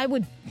 I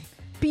would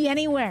be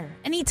anywhere,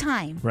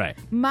 anytime. Right.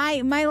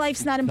 My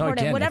life's not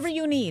important. Again, whatever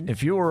you need.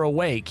 If you were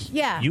awake,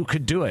 you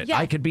could do it. Yeah.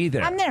 I could be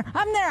there. I'm there.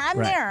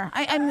 There.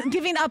 I'm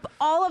giving up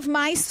all of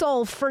my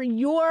soul for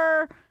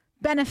your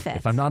benefit.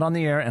 If I'm not on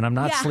the air and I'm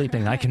not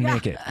sleeping, I can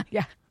make it.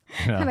 Yeah.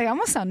 And I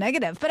almost sound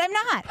negative, but I'm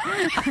not.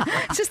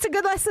 It's just a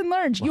good lesson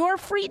learned. Your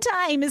free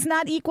time is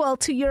not equal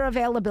to your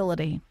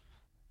availability.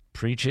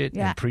 Preach it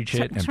and preach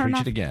it and preach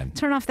it again.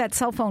 Turn off that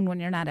cell phone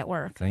when you're not at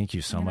work. Thank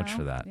you so much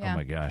for that. Yeah. Oh,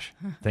 my gosh.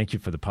 Thank you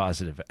for the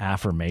positive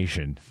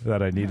affirmation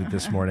that I needed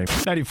this morning.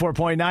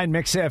 94.9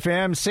 Mix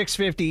FM,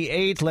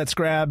 6:58. Let's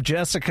grab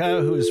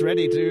Jessica, who's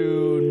ready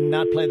to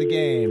not play the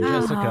game.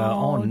 Jessica.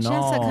 Oh, no.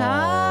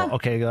 Jessica.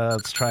 Okay,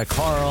 let's try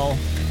Carl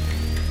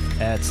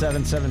at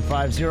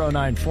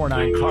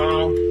 775-0949.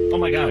 Carl. Oh,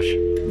 my gosh.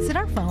 Is it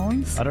our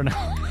phones? I don't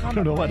know. I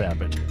don't know what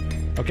happened.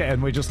 Okay,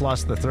 and we just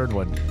lost the third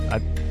one.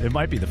 It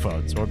might be the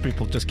phones, or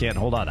people just can't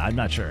hold on. I'm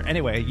not sure.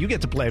 Anyway, you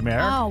get to play,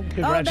 Mayor.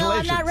 Congratulations. No,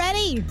 I'm not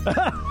ready.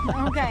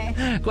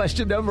 Okay.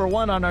 Question number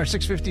 1 on our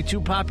 652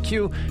 Pop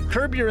Q.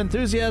 Curb Your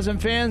Enthusiasm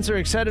fans are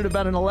excited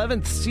about an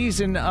 11th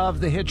season of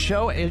the hit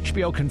show.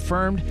 HBO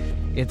confirmed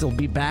it'll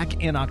be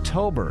back in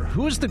October.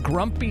 Who's the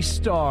grumpy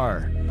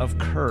star of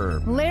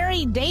Curb?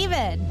 Larry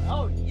David.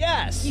 Oh,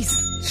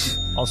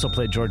 yes. Also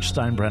played George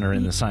Steinbrenner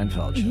in the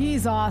Seinfeld show.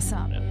 He's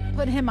awesome.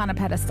 Put him on a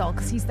pedestal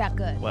because he's that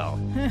good. Well,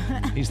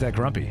 he's that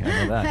grumpy. I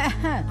know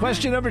that.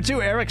 Question number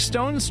 2. Eric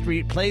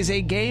Stonestreet plays a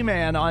gay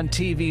man on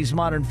TV's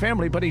Modern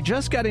Family, but he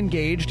just got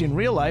engaged in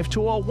real life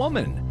to a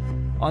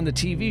woman. On the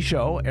TV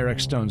show, Eric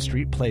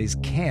Stonestreet plays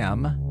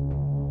Cam,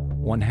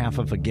 one half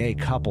of a gay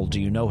couple.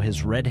 Do you know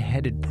his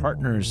red-headed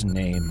partner's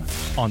name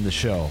on the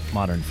show,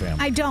 Modern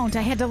Family? I don't.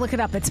 I had to look it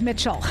up. It's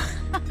Mitchell.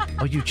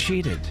 Oh, you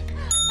cheated.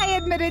 I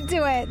admitted to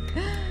it.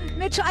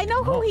 Mitchell, I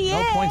know who he is.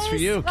 No points for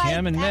you,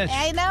 Cam and Mitch.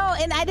 I know,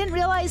 and I didn't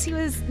realize he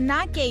was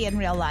not gay in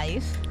real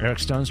life. Eric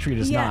Stonestreet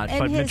is not,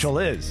 but Mitchell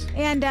is.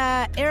 And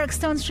Eric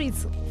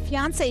Stonestreet's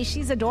fiance,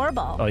 she's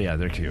adorable. Oh, yeah,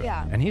 they're cute.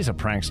 Yeah. And he's a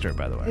prankster,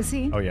 by the way. Is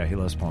he? Oh, yeah, he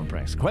loves pulling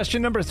pranks.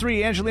 Question number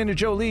 3. Angelina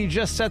Jolie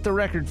just set the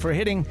record for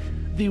hitting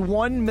the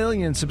 1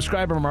 million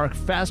subscriber mark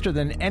faster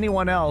than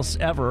anyone else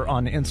ever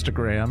on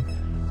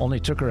Instagram.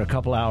 Only took her a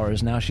couple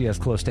hours. Now she has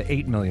close to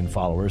 8 million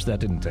followers. That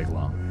didn't take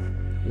long.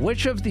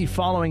 Which of the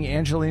following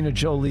Angelina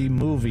Jolie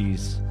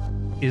movies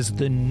is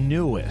the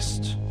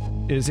newest?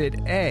 Is it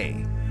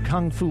A,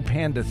 Kung Fu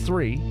Panda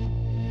 3,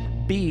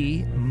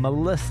 B,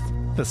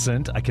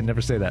 Maleficent, I can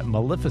never say that,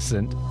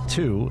 Maleficent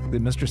 2, The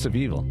Mistress of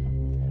Evil,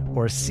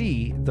 or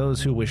C,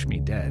 Those Who Wish Me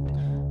Dead?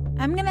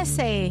 I'm going to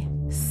say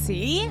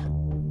C.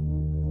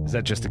 Is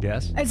that just a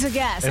guess? It's a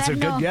guess. It's a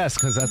good guess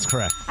because that's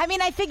correct. I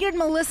mean, I figured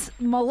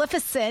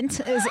Maleficent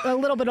is a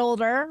little bit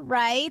older,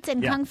 right?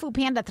 And Kung Fu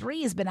Panda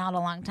 3 has been out a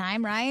long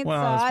time, right?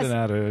 Well, so it's been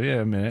out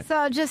a minute.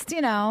 So just,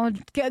 good Process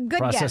guess.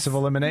 Process of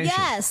elimination.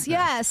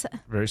 Yes.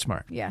 Very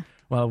smart. Yeah.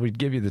 Well, we'd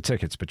give you the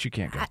tickets, but you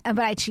can't go. But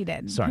I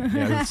cheated. Sorry.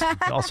 Yeah,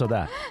 it's also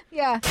that.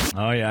 Yeah.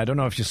 Oh, yeah. I don't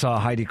know if you saw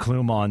Heidi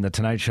Klum on The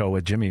Tonight Show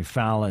with Jimmy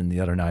Fallon the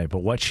other night, but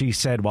what she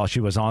said while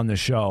she was on the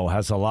show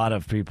has a lot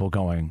of people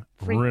going,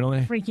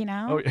 really? Freaking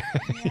out? Oh,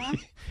 yeah.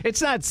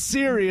 It's not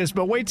serious,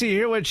 but wait till you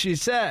hear what she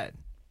said.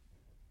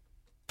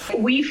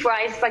 We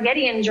fry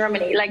spaghetti in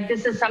Germany. Like,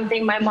 this is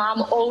something my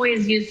mom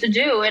always used to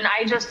do. And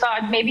I just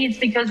thought maybe it's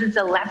because it's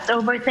a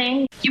leftover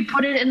thing. You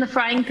put it in the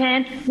frying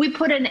pan. We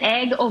put an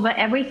egg over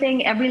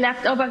everything, every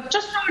leftover.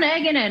 Just throw an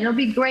egg in it and it'll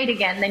be great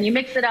again. Then you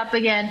mix it up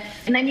again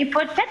and then you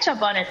put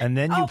ketchup on it. And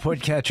then you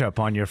put ketchup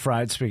on your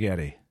fried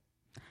spaghetti.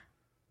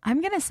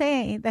 I'm going to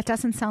say that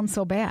doesn't sound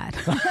so bad.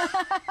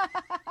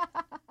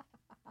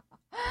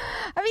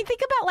 I mean,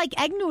 think about like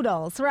egg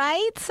noodles,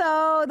 right?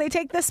 So they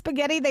take the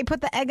spaghetti, they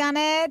put the egg on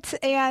it,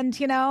 and,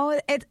 you know,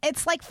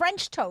 it's like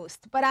French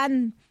toast, but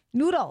on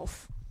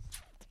noodles.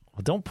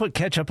 Well, don't put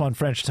ketchup on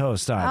French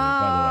toast either, by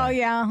the way. Oh,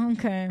 yeah,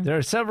 okay. There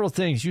are several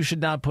things you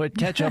should not put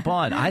ketchup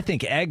on. I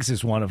think eggs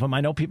is one of them. I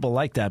know people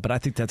like that, but I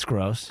think that's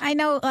gross. I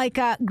know, like,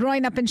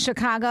 growing up in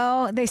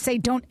Chicago, they say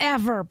don't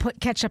ever put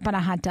ketchup on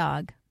a hot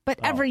dog. But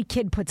every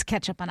kid puts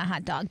ketchup on a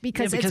hot dog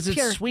because it's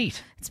pure,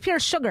 sweet. It's pure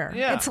sugar.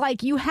 Yeah. It's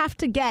like you have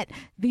to get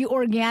the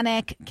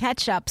organic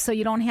ketchup so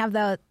you don't have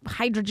the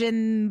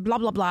hydrogen blah,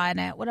 blah, blah in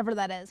it. Whatever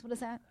that is. What is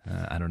that?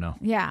 I don't know.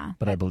 Yeah.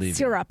 But I believe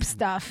syrup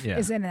stuff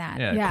is in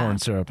that. Yeah, corn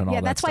syrup and all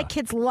that that's stuff. why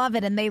kids love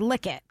it and they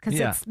lick it because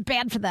it's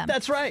bad for them.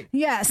 That's right.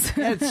 Yes.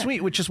 It's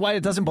sweet, which is why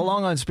it doesn't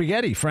belong on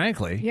spaghetti,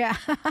 frankly. Yeah.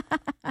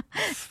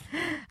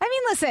 I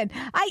mean, listen,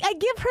 I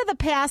give her the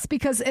pass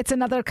because it's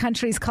another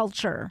country's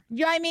culture.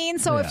 You know what I mean?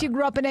 So if you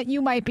grew up in it,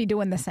 you might be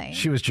doing the same.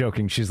 She was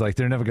joking. She's like,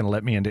 they're never going to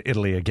let me into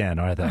Italy again,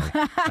 are they?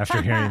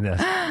 After hearing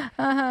this.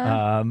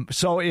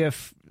 So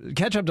if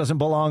ketchup doesn't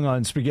belong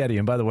on spaghetti,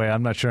 and by the way,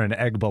 I'm not sure an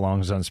egg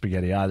belongs on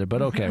spaghetti either,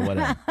 but okay,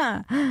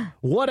 whatever.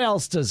 What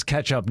else does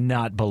ketchup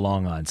not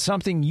belong on?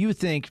 Something you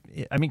think,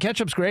 I mean,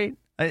 ketchup's great.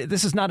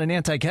 This is not an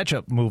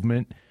anti-ketchup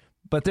movement,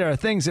 but there are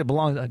things that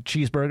belong. A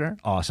cheeseburger,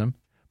 awesome.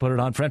 Put it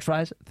on French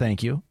fries,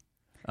 thank you.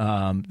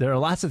 There are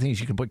lots of things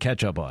you can put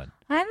ketchup on.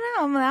 I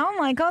don't know. Now I'm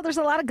like, oh, there's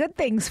a lot of good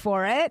things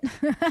for it.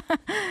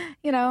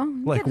 You know,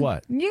 like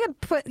what? You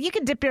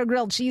could dip your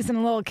grilled cheese in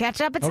a little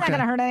ketchup. It's not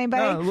going to hurt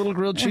anybody. A little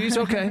grilled cheese,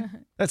 okay.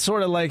 That's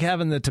sort of like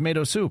having the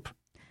tomato soup.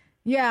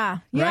 Yeah.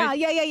 Right?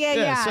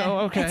 Yeah. So,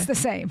 okay. It's the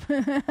same.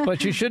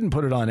 But you shouldn't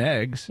put it on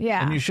eggs.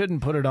 Yeah. And you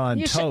shouldn't put it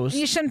on toast.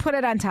 You shouldn't put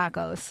it on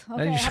tacos.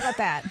 Okay, how about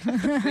that?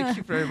 Thank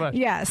you very much.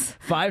 Yes.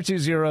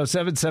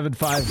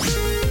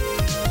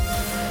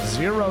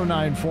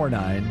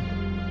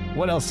 520-775-0949.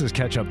 What else does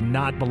ketchup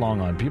not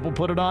belong on? People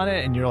put it on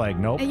it, and you're like,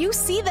 nope. And you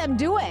see them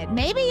do it.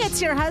 Maybe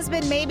it's your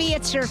husband, maybe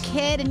it's your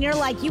kid, and you're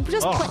like, you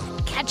just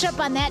put ketchup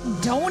on that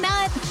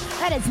donut?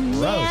 That is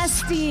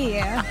nasty.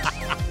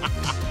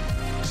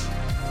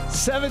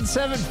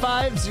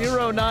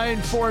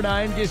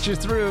 775-0949 get you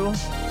through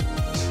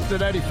to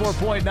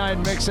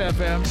 94.9 Mix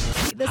FM.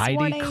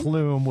 Heidi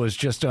Klum was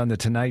just on the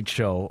Tonight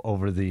Show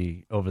over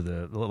the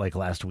like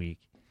last week,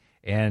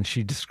 and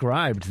she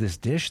described this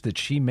dish that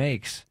she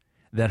makes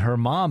that her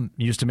mom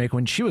used to make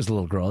when she was a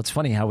little girl. It's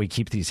funny how we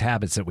keep these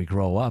habits that we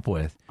grow up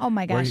with. Oh,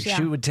 my gosh,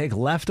 She would take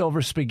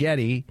leftover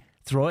spaghetti,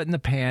 throw it in the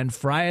pan,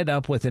 fry it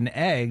up with an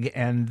egg,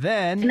 and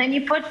then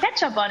you put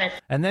ketchup on it.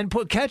 And then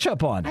put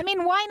ketchup on it. I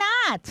mean, why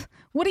not?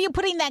 What are you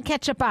putting that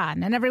ketchup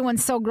on? And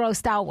everyone's so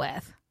grossed out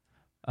with.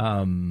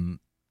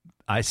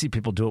 I see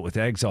people do it with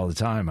eggs all the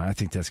time. I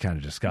think that's kind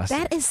of disgusting.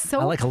 That is so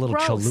I like a little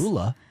gross.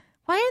 Cholula.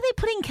 Why are they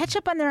putting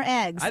ketchup on their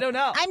eggs? I don't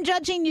know. I'm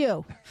judging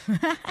you.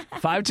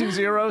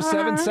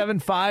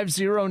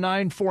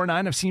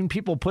 520-775-0949. I've seen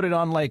people put it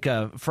on like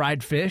a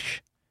fried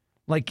fish.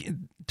 Like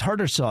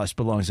tartar sauce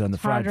belongs on the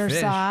fried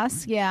fish. Tartar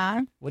sauce,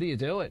 yeah. What do you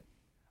do it?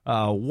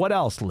 What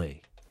else,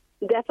 Lee?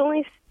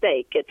 Definitely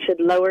steak. It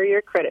should lower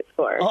your credit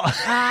score.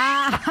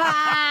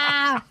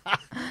 I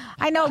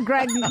know,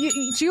 Greg. Do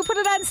you put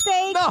it on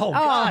steak? No,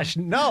 gosh,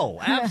 no.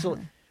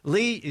 Absolutely.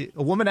 Lee,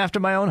 a woman after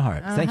my own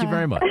heart. Thank you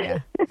very much.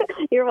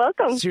 You're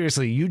welcome.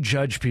 Seriously, you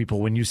judge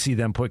people when you see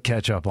them put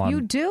ketchup on You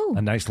do.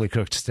 a nicely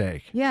cooked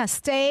steak. Yeah,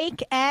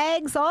 steak,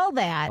 eggs, all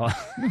that.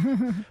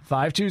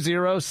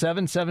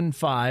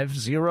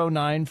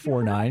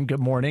 520-775-0949.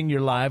 Good morning.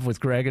 You're live with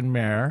Greg and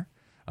Mare.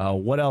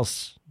 What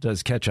else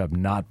does ketchup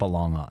not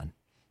belong on?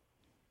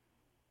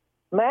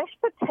 Mashed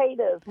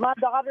potatoes. My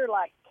daughter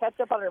likes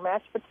ketchup on her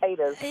mashed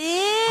potatoes. Ew,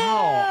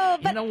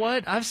 You know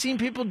what? I've seen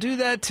people do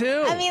that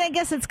too. I mean, I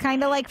guess it's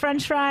kind of like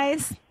French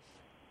fries.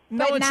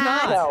 No, but it's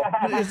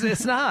not.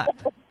 It's not.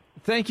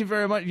 Thank you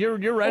very much.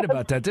 You're right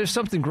about that. There's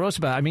something gross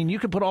about it. I mean, you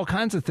could put all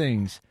kinds of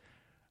things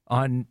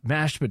on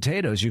mashed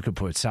potatoes. You could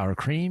put sour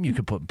cream. You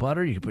could put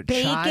butter. You could put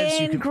chives.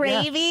 You could,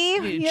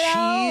 gravy. cheese.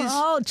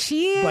 Oh,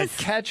 cheese. But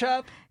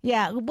ketchup?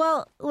 Yeah,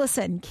 well,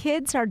 listen,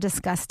 kids are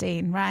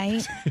disgusting,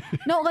 right?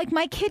 No, like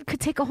my kid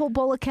could take a whole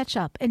bowl of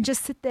ketchup and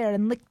just sit there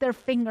and lick their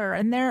finger,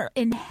 and they're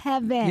in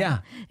heaven. Yeah.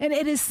 And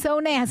it is so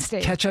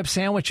nasty. Ketchup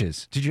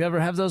sandwiches. Did you ever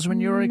have those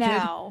when you were a kid?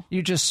 No.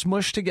 You just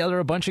smushed together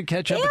a bunch of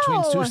ketchup Ew,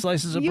 between two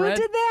slices of bread?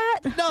 You did that?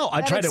 No, I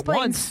That tried it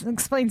once.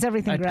 Explains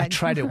everything, Greg. I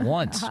tried it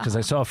once because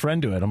I saw a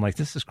friend do it. I'm like,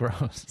 this is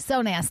gross.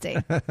 So nasty.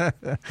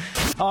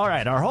 All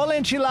right, our whole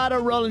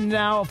enchilada rolling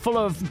now, full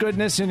of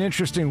goodness and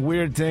interesting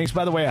weird things.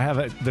 By the way, I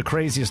have the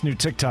craziest craziest new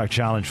TikTok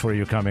challenge for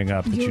you coming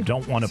up that you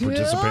don't want to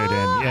participate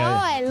in. Yeah. Oh,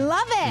 I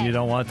love it. You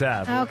don't want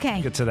that. Okay.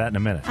 We'll get to that in a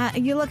minute.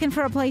 You looking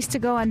for a place to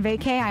go on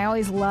vacay? I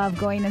always love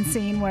going and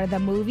seeing where the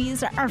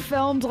movies are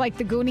filmed, like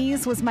The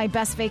Goonies was my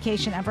best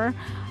vacation ever.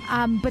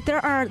 But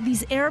there are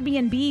these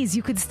Airbnbs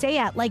you could stay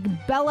at, like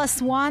Bella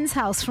Swan's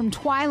house from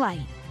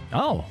Twilight.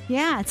 Oh.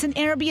 Yeah, it's an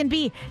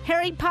Airbnb.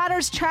 Harry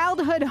Potter's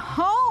childhood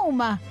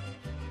home.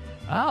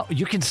 Oh,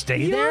 you can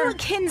stay there? You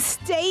can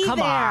stay Come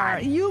there.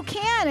 on. You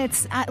can.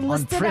 It's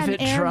listed on Privet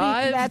Airbnb.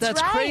 Drive?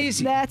 That's right.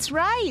 crazy. That's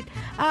right.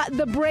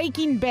 The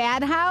Breaking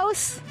Bad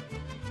house.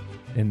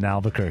 In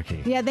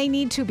Albuquerque. Yeah, they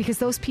need to because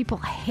those people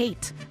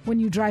hate when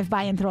you drive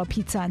by and throw a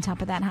pizza on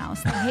top of that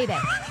house. They hate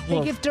it. They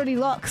Well, give dirty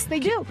looks. They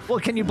do. Well,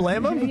 can you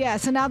blame them? Yeah,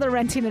 so now they're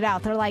renting it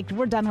out. They're like,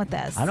 we're done with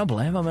this. I don't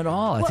blame them at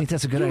all. I think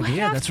that's a good you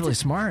idea. have That's to- really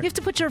smart. You have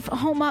to put your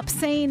home up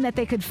saying that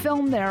they could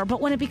film there,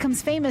 but when it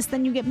becomes famous,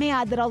 then you get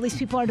mad that all these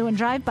people are doing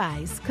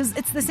drive-bys because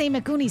it's the same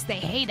at Goonies. They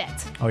hate it.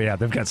 Oh, yeah.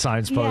 They've got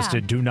signs Yeah.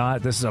 posted. Do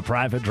not, this is a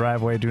private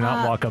driveway. Do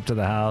not walk up to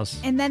the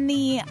house. And then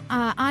the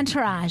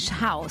Entourage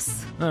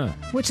house,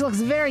 which looks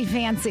very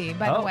fancy,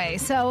 by the way.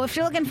 So if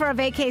you're looking for a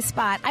vacay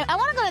spot, I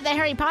want to go to the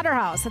Harry Potter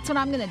house. That's what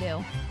I'm going to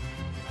do.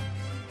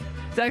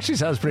 It actually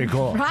sounds pretty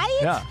cool. Right?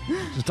 Yeah.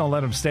 Just don't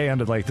let them stay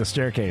under like the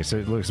staircase.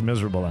 It looks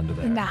miserable under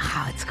there.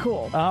 Nah, it's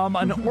cool.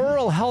 An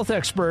oral health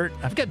expert.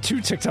 I've got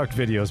 2 TikTok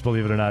videos,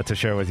 believe it or not, to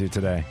share with you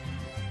today.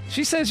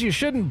 She says you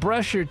shouldn't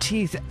brush your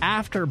teeth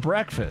after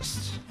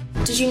breakfast.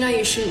 Did you know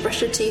you shouldn't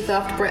brush your teeth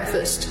after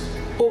breakfast?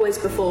 Always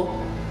before.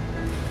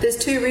 There's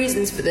 2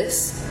 reasons for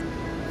this.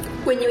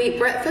 When you eat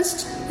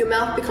breakfast, your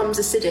mouth becomes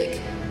acidic.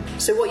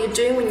 So what you're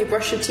doing when you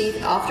brush your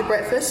teeth after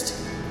breakfast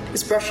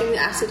is brushing the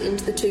acid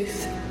into the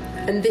tooth.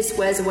 And this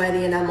wears away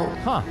the enamel.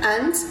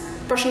 And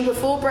brushing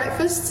before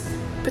breakfast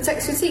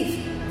protects your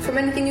teeth from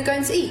anything you're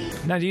going to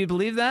eat. Now, do you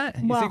believe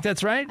that? You think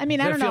that's right? I mean,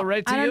 Does I that don't feel know.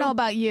 right to I don't you? know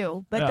about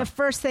you, but Yeah. the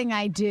first thing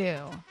I do,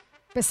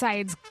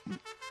 besides,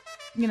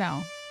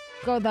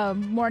 go to the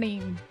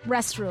morning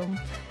restroom,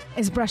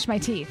 is brush my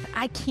teeth.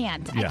 I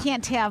can't. Yeah. I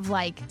can't have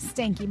like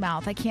stanky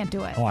mouth. I can't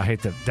do it. Oh, I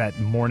hate that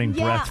morning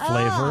breath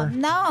flavor.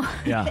 No.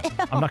 Yeah.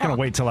 I'm not going to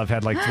wait till I've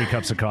had like 3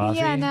 cups of coffee.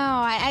 Yeah, no.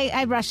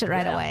 I brush it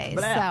right away.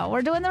 Blah. So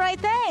we're doing the right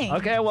thing.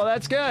 Okay, well,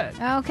 that's good.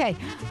 Okay.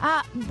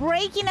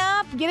 Breaking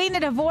up, getting a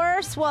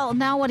divorce. Well,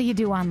 now what do you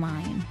do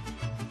online?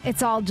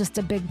 It's all just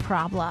a big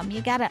problem.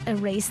 You got to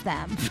erase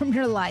them from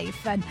your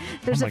life. And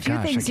there's Oh my a few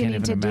gosh, things I you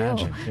can't need to even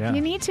imagine. do. Yeah.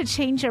 You need to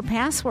change your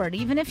password.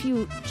 Even if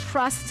you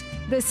trust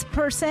this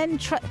person,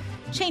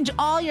 change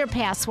all your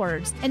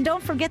passwords. And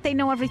don't forget they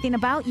know everything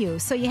about you.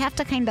 So you have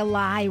to kind of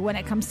lie when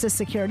it comes to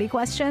security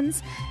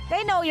questions.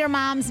 They know your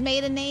mom's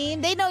maiden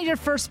name. They know your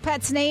first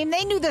pet's name.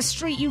 They knew the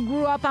street you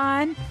grew up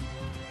on.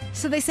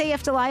 So they say you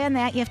have to lie on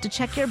that. You have to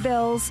check your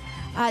bills.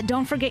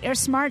 Don't forget your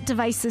smart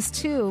devices,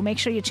 too. Make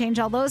sure you change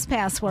all those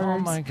passwords. Oh,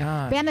 my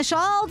God. Banish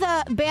all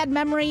the bad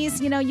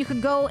memories. You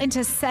could go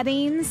into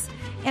settings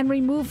and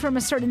remove from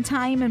a certain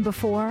time and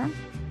before.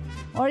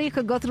 Or you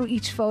could go through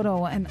each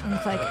photo and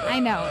it's like, I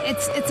know,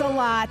 it's a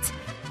lot.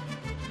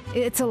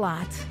 It's a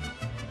lot.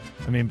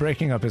 I mean,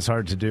 breaking up is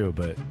hard to do,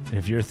 but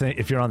if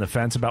you're on the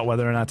fence about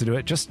whether or not to do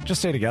it, just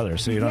stay together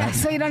so you don't have to.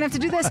 So you don't have to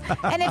do this.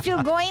 And if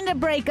you're going to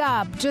break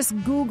up, just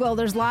Google.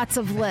 There's lots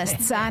of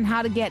lists on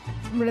how to get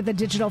rid of the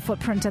digital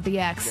footprint of the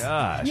ex.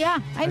 Gosh, yeah,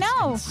 I that's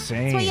know.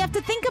 insane. That's what you have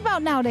to think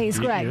about nowadays,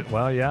 Greg.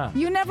 Well, yeah.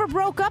 You never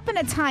broke up in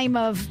a time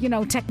of,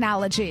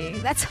 technology.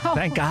 That's how.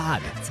 Thank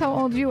God. That's how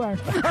old you are.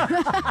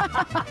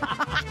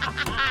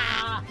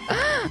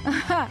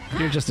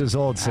 You're just as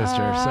old, sister,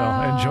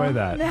 so enjoy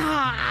that.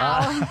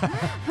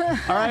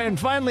 All right, and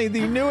finally,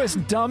 the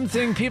newest dumb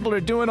thing people are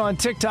doing on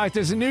TikTok.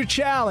 There's a new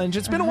challenge.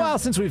 It's been a while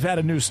since we've had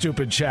a new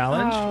stupid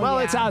challenge.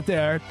 It's out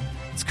there.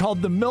 It's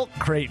called the Milk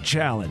Crate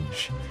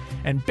Challenge.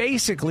 And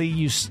basically,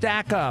 you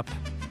stack up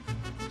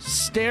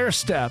stair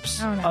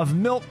steps of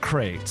milk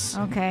crates.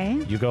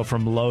 Okay. You go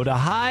from low to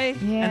high,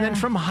 and then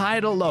from high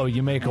to low.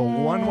 You make a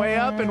one way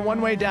up and one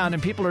way down,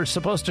 and people are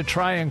supposed to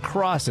try and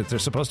cross it. They're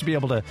supposed to be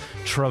able to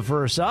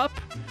traverse up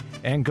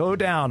and go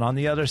down on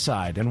the other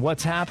side. And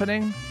what's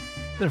happening?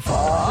 They're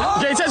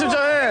falling. You can't touch with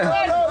your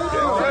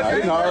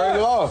hand. He's already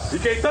lost. You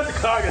can't touch the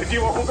car. You gotta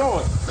keep on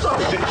going.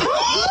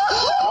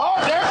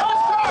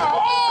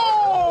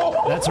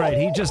 That's right.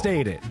 He just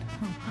ate it.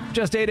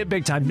 Just ate it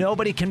big time.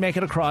 Nobody can make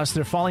it across.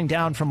 They're falling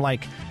down from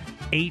like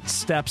 8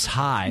 steps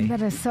high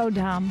That is so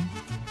dumb.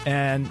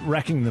 and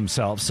wrecking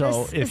themselves.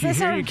 So Is if you this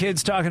hear our- your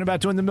kids talking about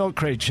doing the milk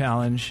crate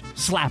challenge,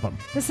 slap them.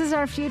 This is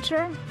our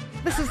future.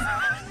 This is.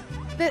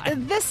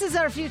 This is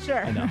our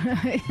future. I know.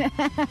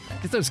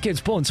 Get those kids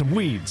pulling some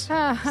weeds.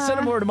 Uh-huh. Send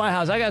them over to my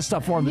house. I got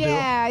stuff for them to do.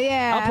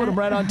 Yeah. I'll put them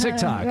right on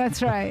TikTok.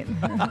 That's right.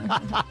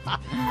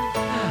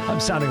 I'm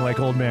sounding like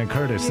old man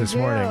Curtis this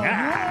morning.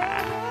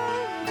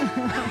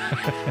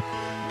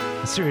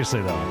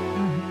 Seriously,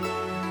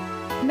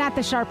 though. Not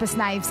the sharpest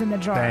knives in the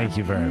drawer. Thank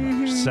you very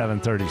much.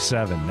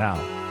 7:37 now.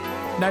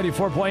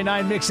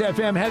 94.9 Mix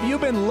FM. Have you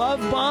been love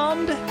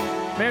bombed?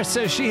 Mare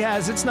says she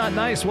has. It's not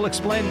nice. We'll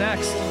explain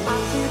next.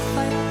 I can't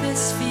fight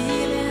this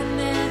feeling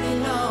any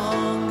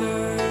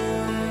longer.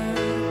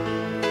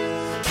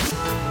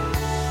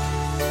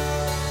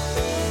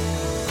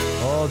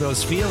 follow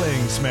those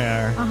feelings,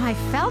 Mare. Oh, I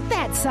felt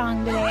that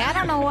song today. I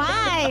don't know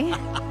why.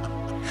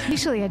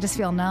 Usually I just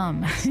feel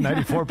numb.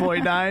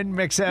 94.9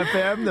 Mix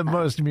FM, the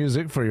most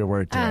music for your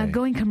workday.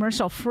 Going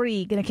commercial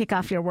free, going to kick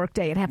off your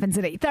workday. It happens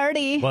at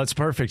 8:30. Well, it's a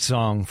perfect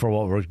song for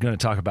what we're going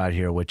to talk about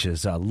here, which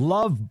is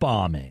love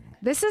bombing.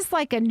 This is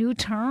like a new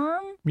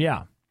term.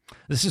 Yeah.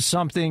 This is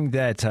something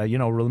that,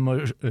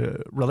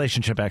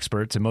 relationship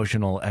experts,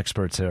 emotional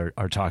experts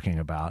are talking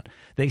about.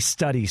 They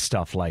study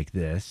stuff like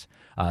this.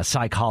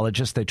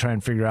 Psychologists, they try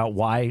and figure out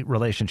why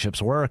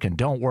relationships work and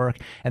don't work.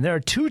 And there are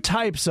two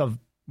types of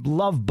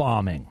love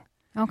bombing.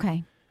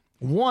 Okay.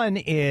 One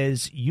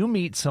is you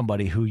meet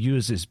somebody who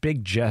uses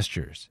big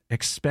gestures,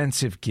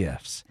 expensive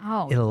gifts,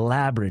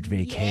 elaborate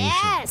vacations.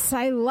 Yes,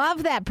 I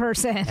love that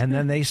person. And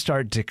then they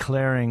start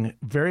declaring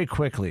very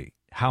quickly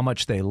how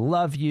much they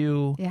love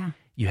you. Yeah.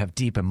 You have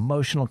deep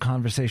emotional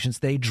conversations.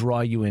 They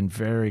draw you in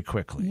very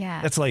quickly.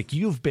 Yes. It's like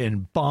you've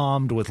been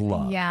bombed with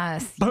love.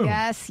 Yes, Boom.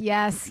 yes.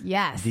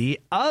 The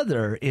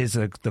other is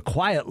the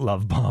quiet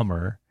love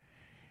bomber,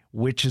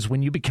 which is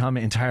when you become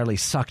entirely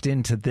sucked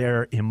into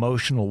their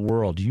emotional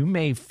world. You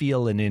may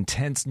feel an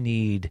intense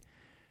need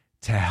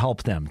to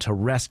help them, to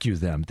rescue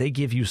them. They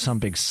give you some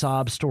big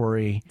sob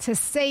story. To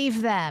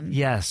save them.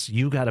 Yes,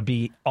 you got to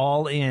be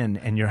all in,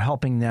 and you're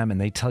helping them,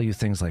 and they tell you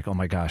things like, oh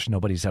my gosh,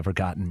 nobody's ever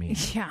gotten me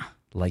Yeah.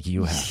 like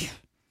you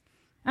have.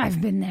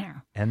 I've been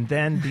there. And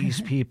then these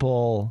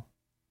people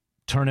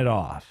turn it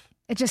off.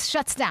 It just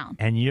shuts down.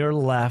 And you're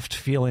left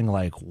feeling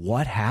like,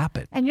 what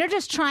happened? And you're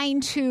just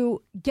trying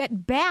to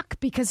get back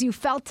because you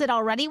felt it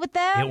already with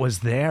them. It was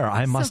there.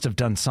 I must have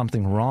done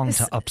something wrong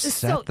to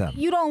upset them.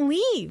 You don't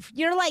leave.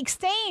 You're like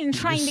staying,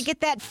 trying to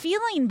get that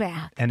feeling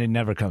back. And it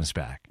never comes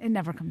back. It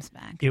never comes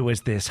back. It was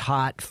this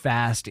hot,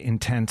 fast,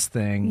 intense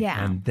thing.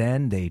 Yeah. And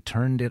then they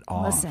turned it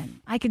off.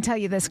 Listen, I can tell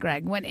you this,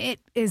 Greg. When it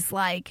is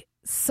like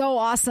so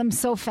awesome,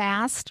 so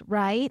fast,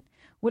 right?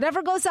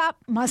 Whatever goes up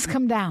must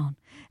come down.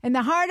 And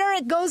the harder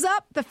it goes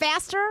up, the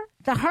faster,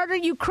 the harder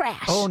you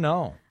crash. Oh,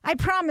 no. I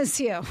promise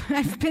you.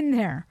 I've been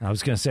there. I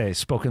was going to say,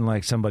 spoken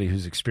like somebody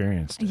who's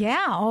experienced it.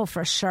 Yeah. Oh,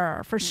 for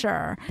sure. For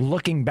sure.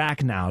 Looking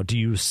back now, do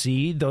you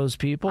see those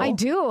people? I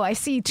do. I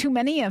see too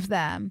many of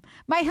them.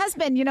 My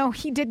husband,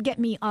 he did get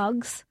me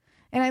Uggs.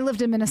 And I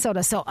lived in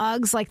Minnesota. So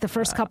Uggs, like the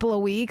first couple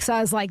of weeks,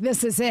 I was like,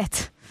 this is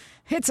it.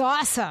 It's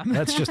awesome.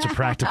 That's just a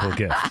practical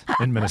gift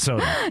in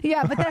Minnesota.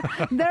 Yeah,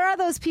 but there are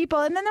those people.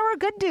 And then there were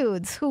good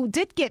dudes who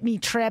did get me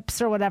trips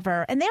or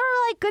whatever. And they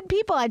were like good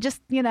people. I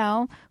just,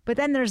 But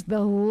then there's the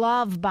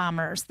love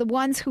bombers, the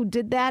ones who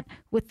did that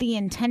with the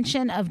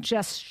intention of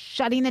just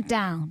shutting it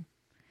down.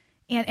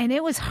 And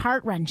it was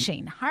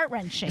heart-wrenching.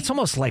 It's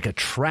almost like a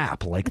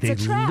trap. Like It's they a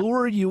trap.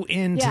 lure you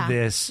into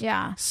this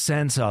Yeah.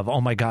 sense of, oh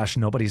my gosh,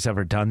 nobody's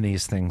ever done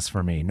these things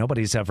for me.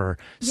 Nobody's ever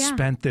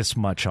spent this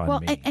much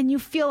on me. And you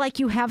feel like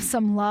you have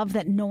some love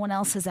that no one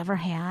else has ever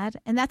had.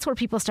 And that's where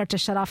people start to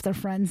shut off their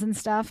friends and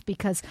stuff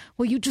because,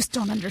 you just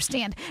don't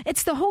understand.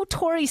 It's the whole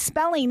Tori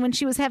Spelling when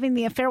she was having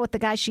the affair with the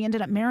guy she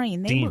ended up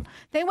marrying.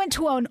 They went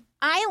to an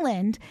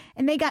island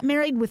and they got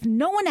married with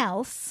no one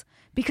else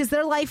because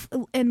their life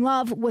and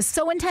love was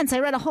so intense. I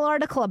read a whole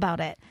article about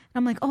it. And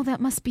I'm like, oh,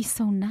 that must be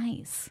so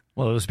nice.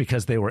 Well, it was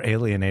because they were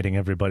alienating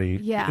everybody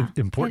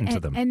important to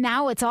them. And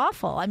now it's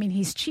awful. I mean,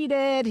 he's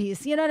cheated.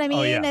 He's, you know what I mean?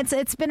 Oh, yeah.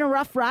 It's been a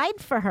rough ride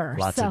for her.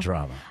 Lots of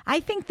drama. I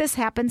think this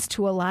happens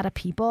to a lot of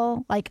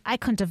people. Like, I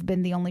couldn't have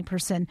been the only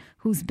person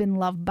who's been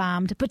love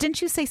bombed. But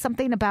didn't you say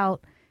something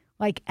about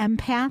like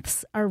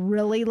empaths are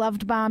really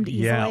loved bombed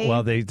easily? Yeah,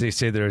 well, they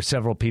say there are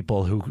several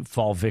people who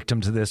fall victim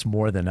to this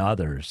more than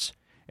others.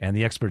 And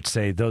the experts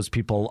say those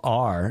people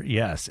are,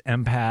 yes,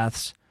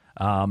 empaths,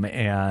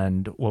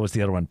 and what was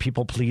the other one?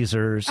 People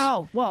pleasers.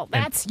 Oh, well,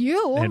 that's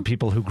you. And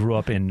people who grew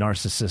up in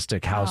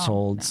narcissistic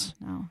households.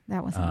 No,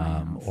 that wasn't my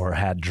house. Or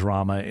had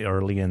drama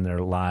early in their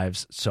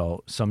lives.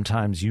 So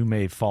sometimes you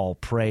may fall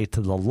prey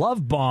to the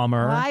love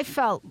bomber.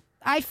 Well,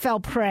 I fell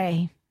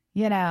prey,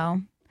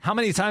 How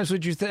many times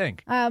would you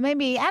think?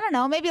 Maybe, I don't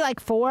know, maybe like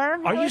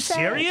 4. Are you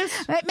serious?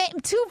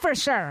 2 for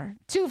sure.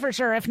 2 for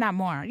sure, if not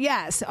more.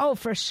 Yes. Oh,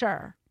 for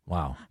sure.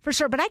 Wow. For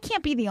sure. But I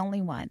can't be the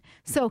only one.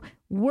 So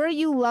were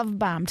you love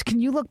bombed? Can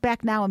you look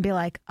back now and be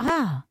like,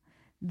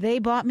 they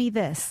bought me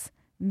this.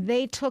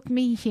 They took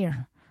me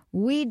here.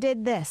 We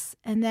did this.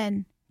 And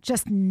then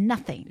just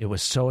nothing. It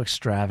was so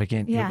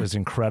extravagant. Yeah. It was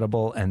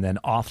incredible. And then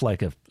off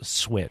like a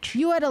switch.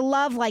 You had a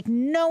love like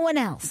no one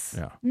else.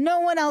 Yeah.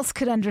 No one else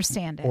could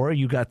understand it. Or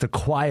you got the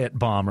quiet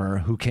bomber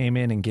who came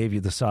in and gave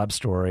you the sob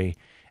story.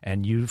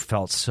 And you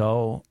felt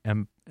so,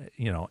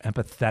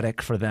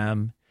 empathetic for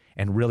them.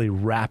 And really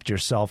wrapped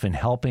yourself in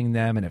helping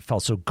them, and it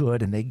felt so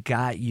good, and they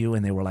got you,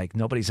 and they were like,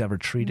 nobody's ever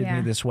treated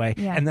me this way.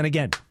 Yeah. And then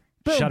again,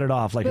 Boom. shut it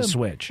off like Boom. a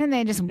switch. And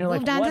they just moved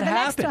like, on to what the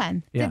happened? next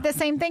one. Yeah. Did the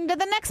same thing to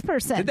the next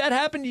person. Did that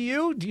happen to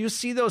you? Do you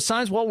see those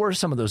signs? What were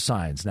some of those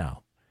signs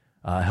now?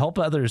 Help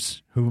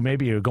others who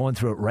maybe are going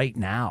through it right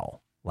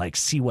now. Like,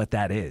 see what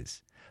that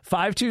is.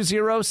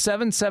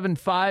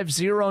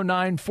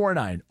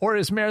 520-775-0949. Or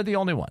is Mayor the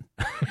only one?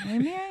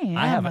 Maybe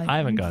I am. I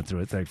haven't gone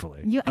through it,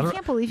 thankfully. I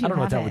can't believe you I don't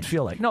know what that haven't. would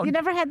feel like. No, You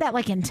never had that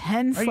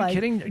intense. Are you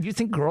kidding? You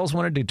think girls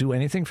wanted to do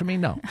anything for me?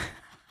 No.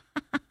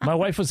 My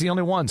wife was the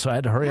only one, so I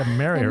had to hurry up and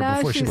marry her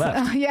before she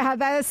left. Yeah,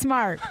 that is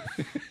smart.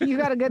 You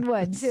got a good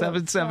one, too.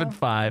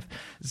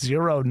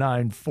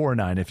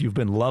 775-0949 if you've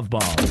been love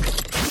bombed.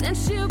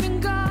 Since you've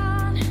been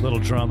gone. Little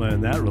drama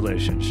in that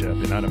relationship,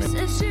 you know what I mean?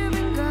 Since you've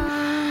been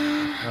gone.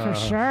 For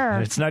sure.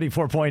 It's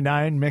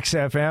 94.9 Mix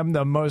FM,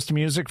 the most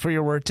music for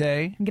your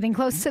workday. Getting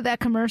close to that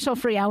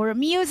commercial-free hour.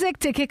 Music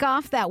to kick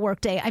off that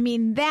workday. I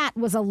mean, that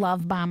was a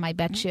love bomb, I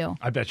bet you.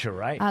 I bet you're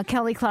right.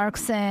 Kelly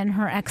Clarkson,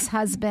 her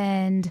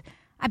ex-husband,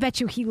 I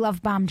bet you he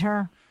love bombed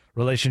her.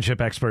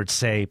 Relationship experts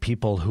say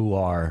people who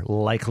are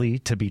likely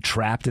to be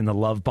trapped in the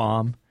love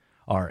bomb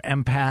are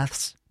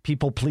empaths,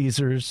 people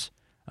pleasers,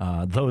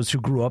 those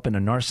who grew up in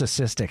a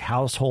narcissistic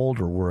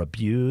household or were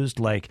abused.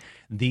 Like,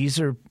 these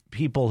are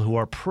people who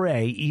are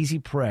easy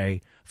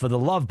prey for the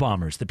love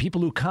bombers, the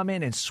people who come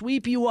in and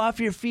sweep you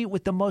off your feet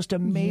with the most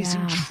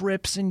amazing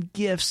trips and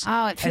gifts.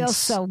 Oh, it feels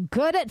so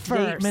good at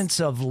first. Statements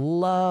of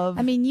love.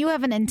 I mean, you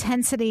have an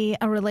intensity,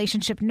 a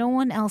relationship no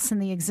one else in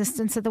the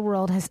existence of the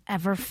world has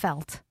ever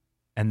felt.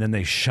 And then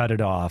they shut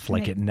it off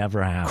like it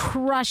never happened.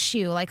 Crush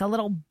you like a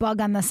little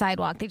bug on the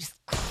sidewalk. They just...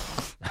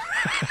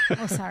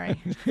 Oh, sorry.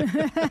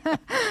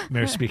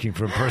 Mayor speaking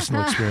from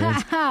personal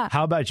experience.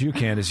 How about you,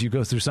 Candace? You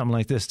go through something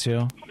like this,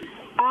 too?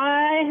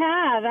 I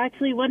have.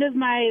 Actually, one of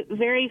my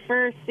very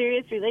first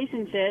serious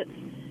relationships,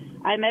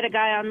 I met a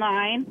guy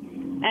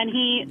online, and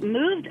he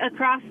moved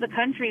across the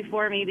country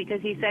for me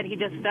because he said he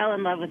just fell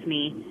in love with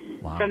me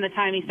from the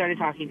time he started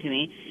talking to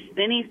me.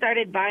 Then he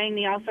started buying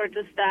me all sorts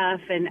of stuff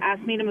and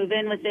asked me to move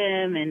in with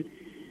him, and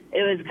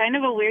it was kind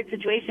of a weird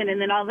situation.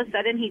 And then all of a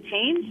sudden he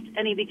changed,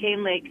 and he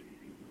became like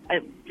a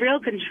real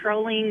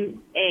controlling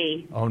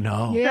A. Oh,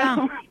 no. Yeah.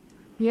 So,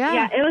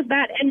 yeah, it was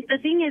bad. And the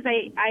thing is,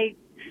 I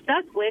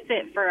stuck with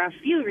it for a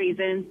few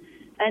reasons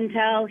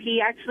until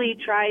he actually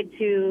tried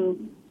to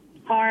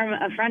harm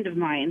a friend of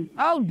mine.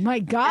 Oh, my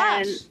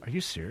gosh. Are you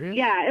serious?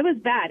 Yeah, it was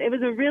bad. It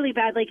was a really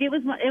bad, like, it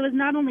was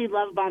not only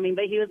love bombing,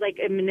 but he was like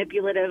a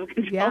manipulative,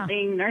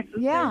 controlling narcissist.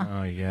 Yeah.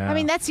 Oh, yeah. I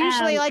mean, that's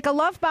usually like a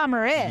love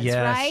bomber is, Yes,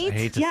 right? I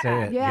hate to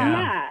say it.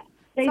 Yeah.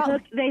 They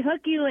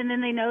hook you, and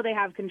then they know they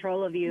have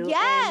control of you.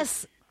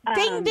 Yes. And,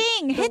 ding,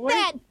 ding. Hit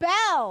that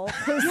bell.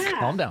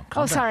 Calm down.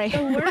 Sorry.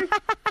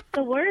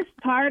 The worst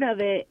part of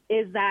it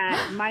is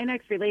that my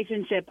next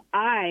relationship,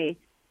 I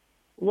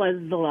was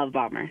the love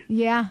bomber.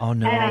 Yeah. Oh,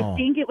 no. And I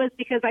think it was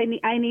because I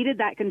needed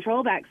that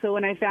control back. So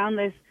when I found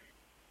this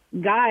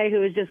guy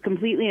who was just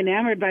completely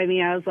enamored by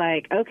me, I was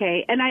like,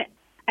 okay. And I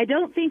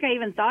don't think I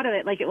even thought of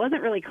it. Like, it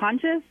wasn't really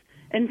conscious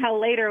until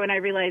later when I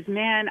realized,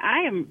 man, I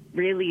am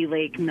really,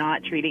 like,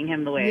 not treating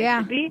him the way I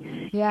should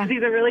be. Yeah. 'Cause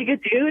he's a really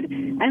good dude.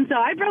 And so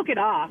I broke it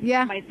off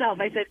myself.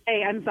 I said,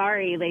 hey, I'm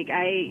sorry. Like,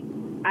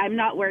 I'm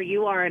not where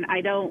you are, and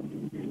I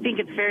don't think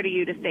it's fair to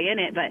you to stay in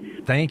it. But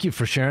Thank you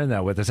for sharing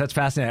that with us. That's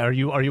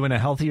fascinating. Are you in a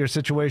healthier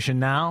situation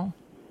now?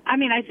 I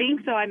mean, I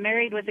think so. I'm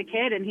married with a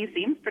kid, and he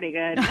seems pretty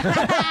good.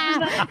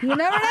 You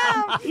never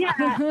know.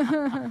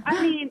 Yeah.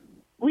 I mean,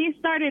 we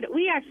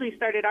actually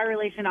started our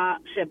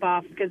relationship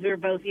off because we were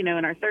both, in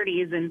our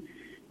 30s, and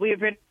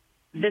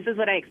this is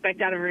what I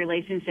expect out of a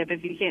relationship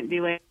if you can't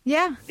do it.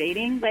 Yeah.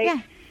 Dating. But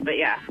yeah,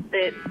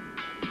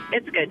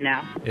 it's good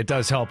now. It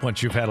does help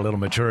once you've had a little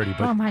maturity.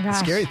 But Oh, my gosh.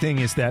 the scary thing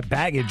is that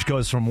baggage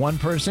goes from one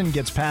person,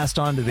 gets passed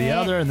on to the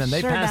other, and then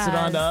they sure pass it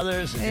on to does.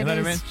 others. You It know what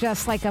I mean? is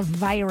just like a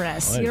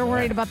virus. Like You're that.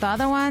 worried about the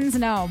other ones?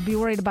 No, be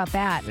worried about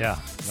that. Yeah.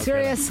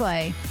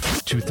 Seriously.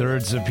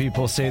 2/3 of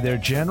people say they're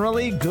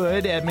generally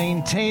good at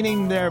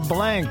maintaining their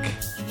blank.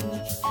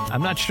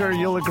 I'm not sure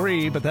you'll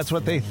agree, but that's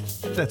what they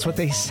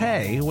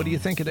say. What do you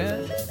think it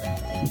is?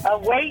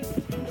 Weight.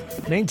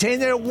 Maintain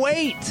their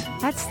weight.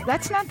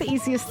 That's not the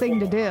easiest thing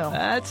to do.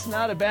 That's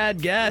not a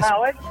bad guess.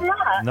 No, it's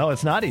not. No,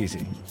 it's not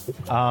easy.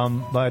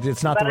 But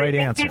it's not But the right I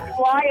answer. think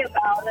people lie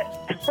about it.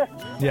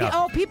 Yeah.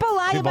 Oh, people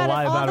lie People about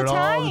lie it all about the it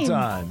time. all the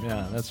time.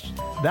 Yeah,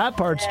 that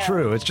part's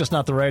true. It's just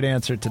not the right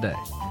answer today.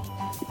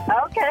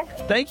 Okay.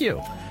 Thank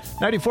you.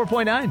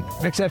 94.9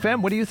 Mix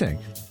FM. What do you think?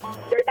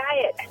 Your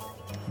diet.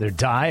 Their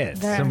diet.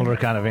 Similar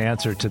kind of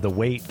answer to the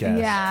weight guess.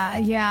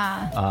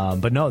 Yeah.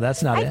 But no,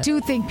 that's not I it.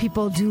 do think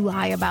people do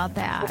lie about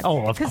that.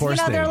 Oh, of course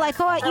Because, they they're like,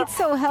 oh, I eat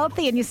so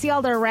healthy, and you see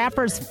all their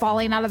wrappers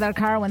falling out of their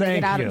car when they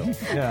get out Thank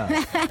of you. Yeah.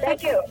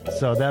 Thank you.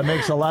 So that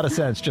makes a lot of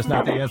sense, just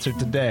not the answer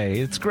today.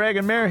 It's Greg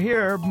and Mare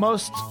here.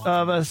 Most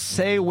of us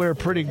say we're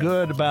pretty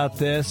good about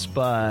this,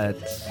 but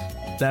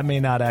that may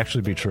not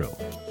actually be true.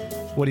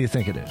 What do you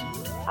think it is?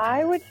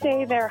 I would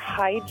say their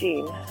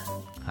hygiene.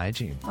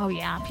 Hygiene. Oh,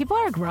 yeah. People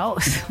are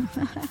gross.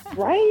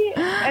 Right?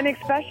 And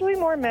especially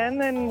more men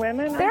than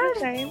women. They're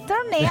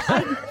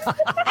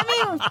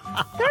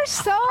they're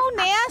so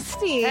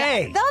nasty.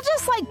 Hey. They'll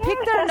just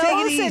pick their Take it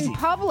nose in easy.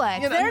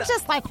 public. You know, They're no-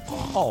 just like,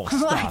 Oh,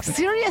 stop it.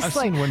 seriously. I've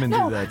seen women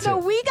no, do that, No,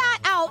 too. we got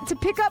out out to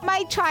pick up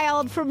my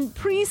child from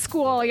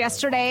preschool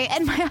yesterday,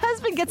 and my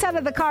husband gets out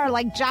of the car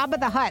like Jabba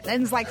the Hutt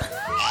and is like, and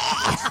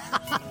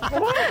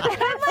I'm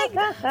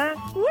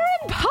like, we're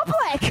in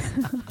public.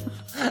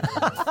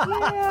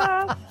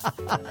 Yeah.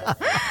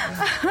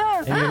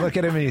 And you look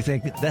at him and you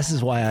think, this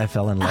is why I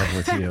fell in love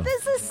with you.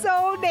 This is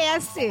so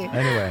nasty.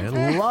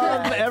 Anyway,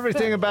 love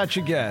everything about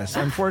your guess.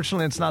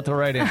 Unfortunately, it's not the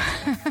right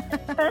answer.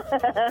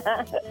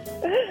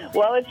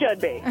 Well, it should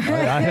be.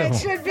 It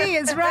should be,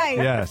 is right.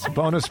 Yes,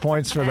 bonus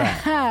points for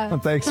that.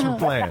 And thanks for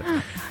playing.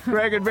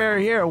 Greg and Bear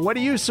here. What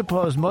do you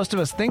suppose most of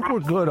us think we're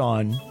good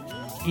on,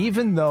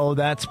 even though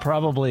that's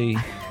probably,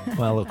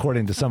 well,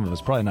 according to some of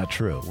us, probably not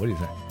true? What do you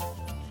think?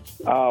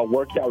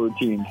 Workout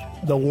routines.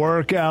 The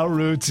workout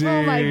routine.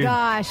 Oh, my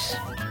gosh.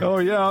 Oh,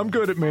 yeah, I'm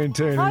good at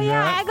maintaining Oh,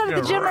 yeah, that. I go to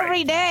the gym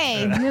every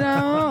day, you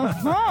know.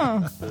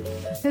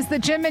 Is the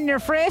gym in your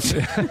fridge?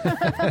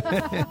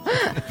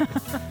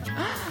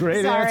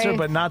 Great Sorry. answer,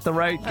 but not the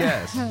right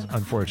guess,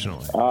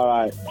 unfortunately. All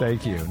right.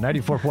 Thank you.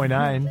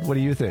 94.9, what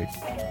do you think?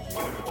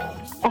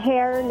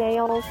 Hair,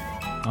 nails.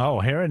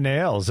 Oh, hair and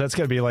nails. That's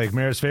going to be like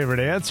Mayor's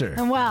favorite answer.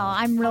 Well,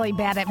 I'm really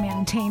bad at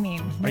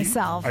maintaining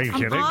myself. Are you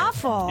kidding? I'm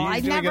awful. You're I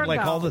doing never it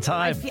like go. all the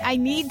time. I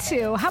need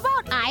to. How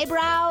about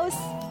eyebrows?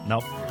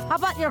 Nope. How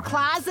about your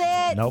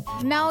closet? Nope.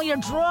 No, your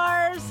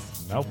drawers?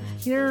 Nope.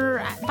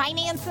 Your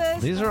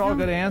finances? These are all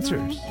good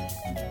answers,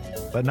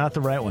 but not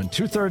the right one.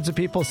 2/3 of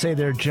people say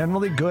they're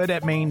generally good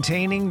at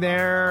maintaining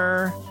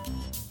their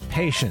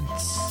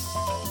patience.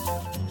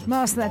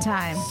 Most of the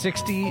time.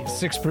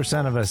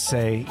 66% of us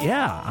say,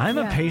 yeah, I'm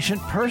a patient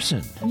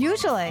person.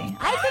 Usually.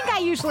 I think I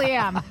usually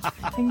am.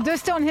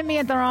 Just don't hit me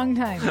at the wrong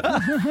time.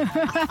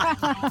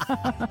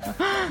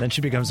 Then she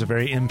becomes a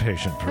very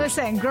impatient person.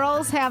 Listen,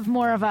 girls have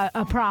more of a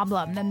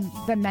problem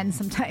than men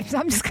sometimes.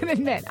 I'm just going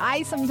to admit.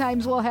 I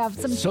sometimes will have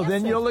some So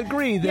then you'll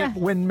agree that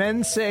when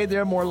men say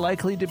they're more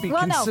likely to be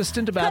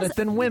consistent about it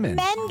than women.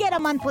 Men get a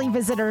monthly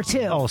visitor,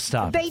 too. Oh,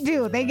 stop. They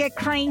do. They get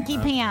cranky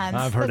pants.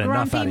 I've heard the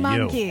enough grumpy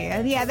out of you.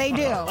 monkey. Yeah, they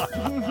do.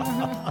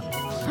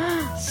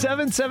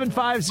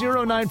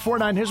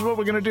 775-0949. Here's what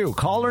we're going to do.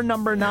 Caller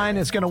number 9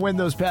 is going to win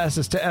those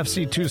passes to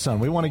FC Tucson.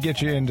 We want to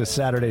get you into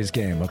Saturday's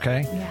game,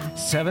 okay? Yeah.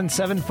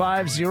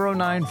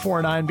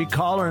 775-0949. Be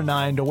caller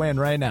 9 to win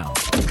right now.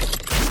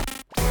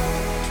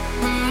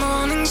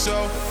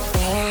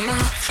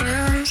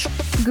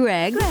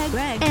 Greg,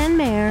 and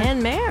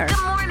Mare.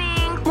 Good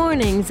morning.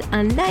 Mornings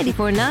on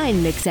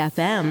 94.9 Mix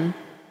FM.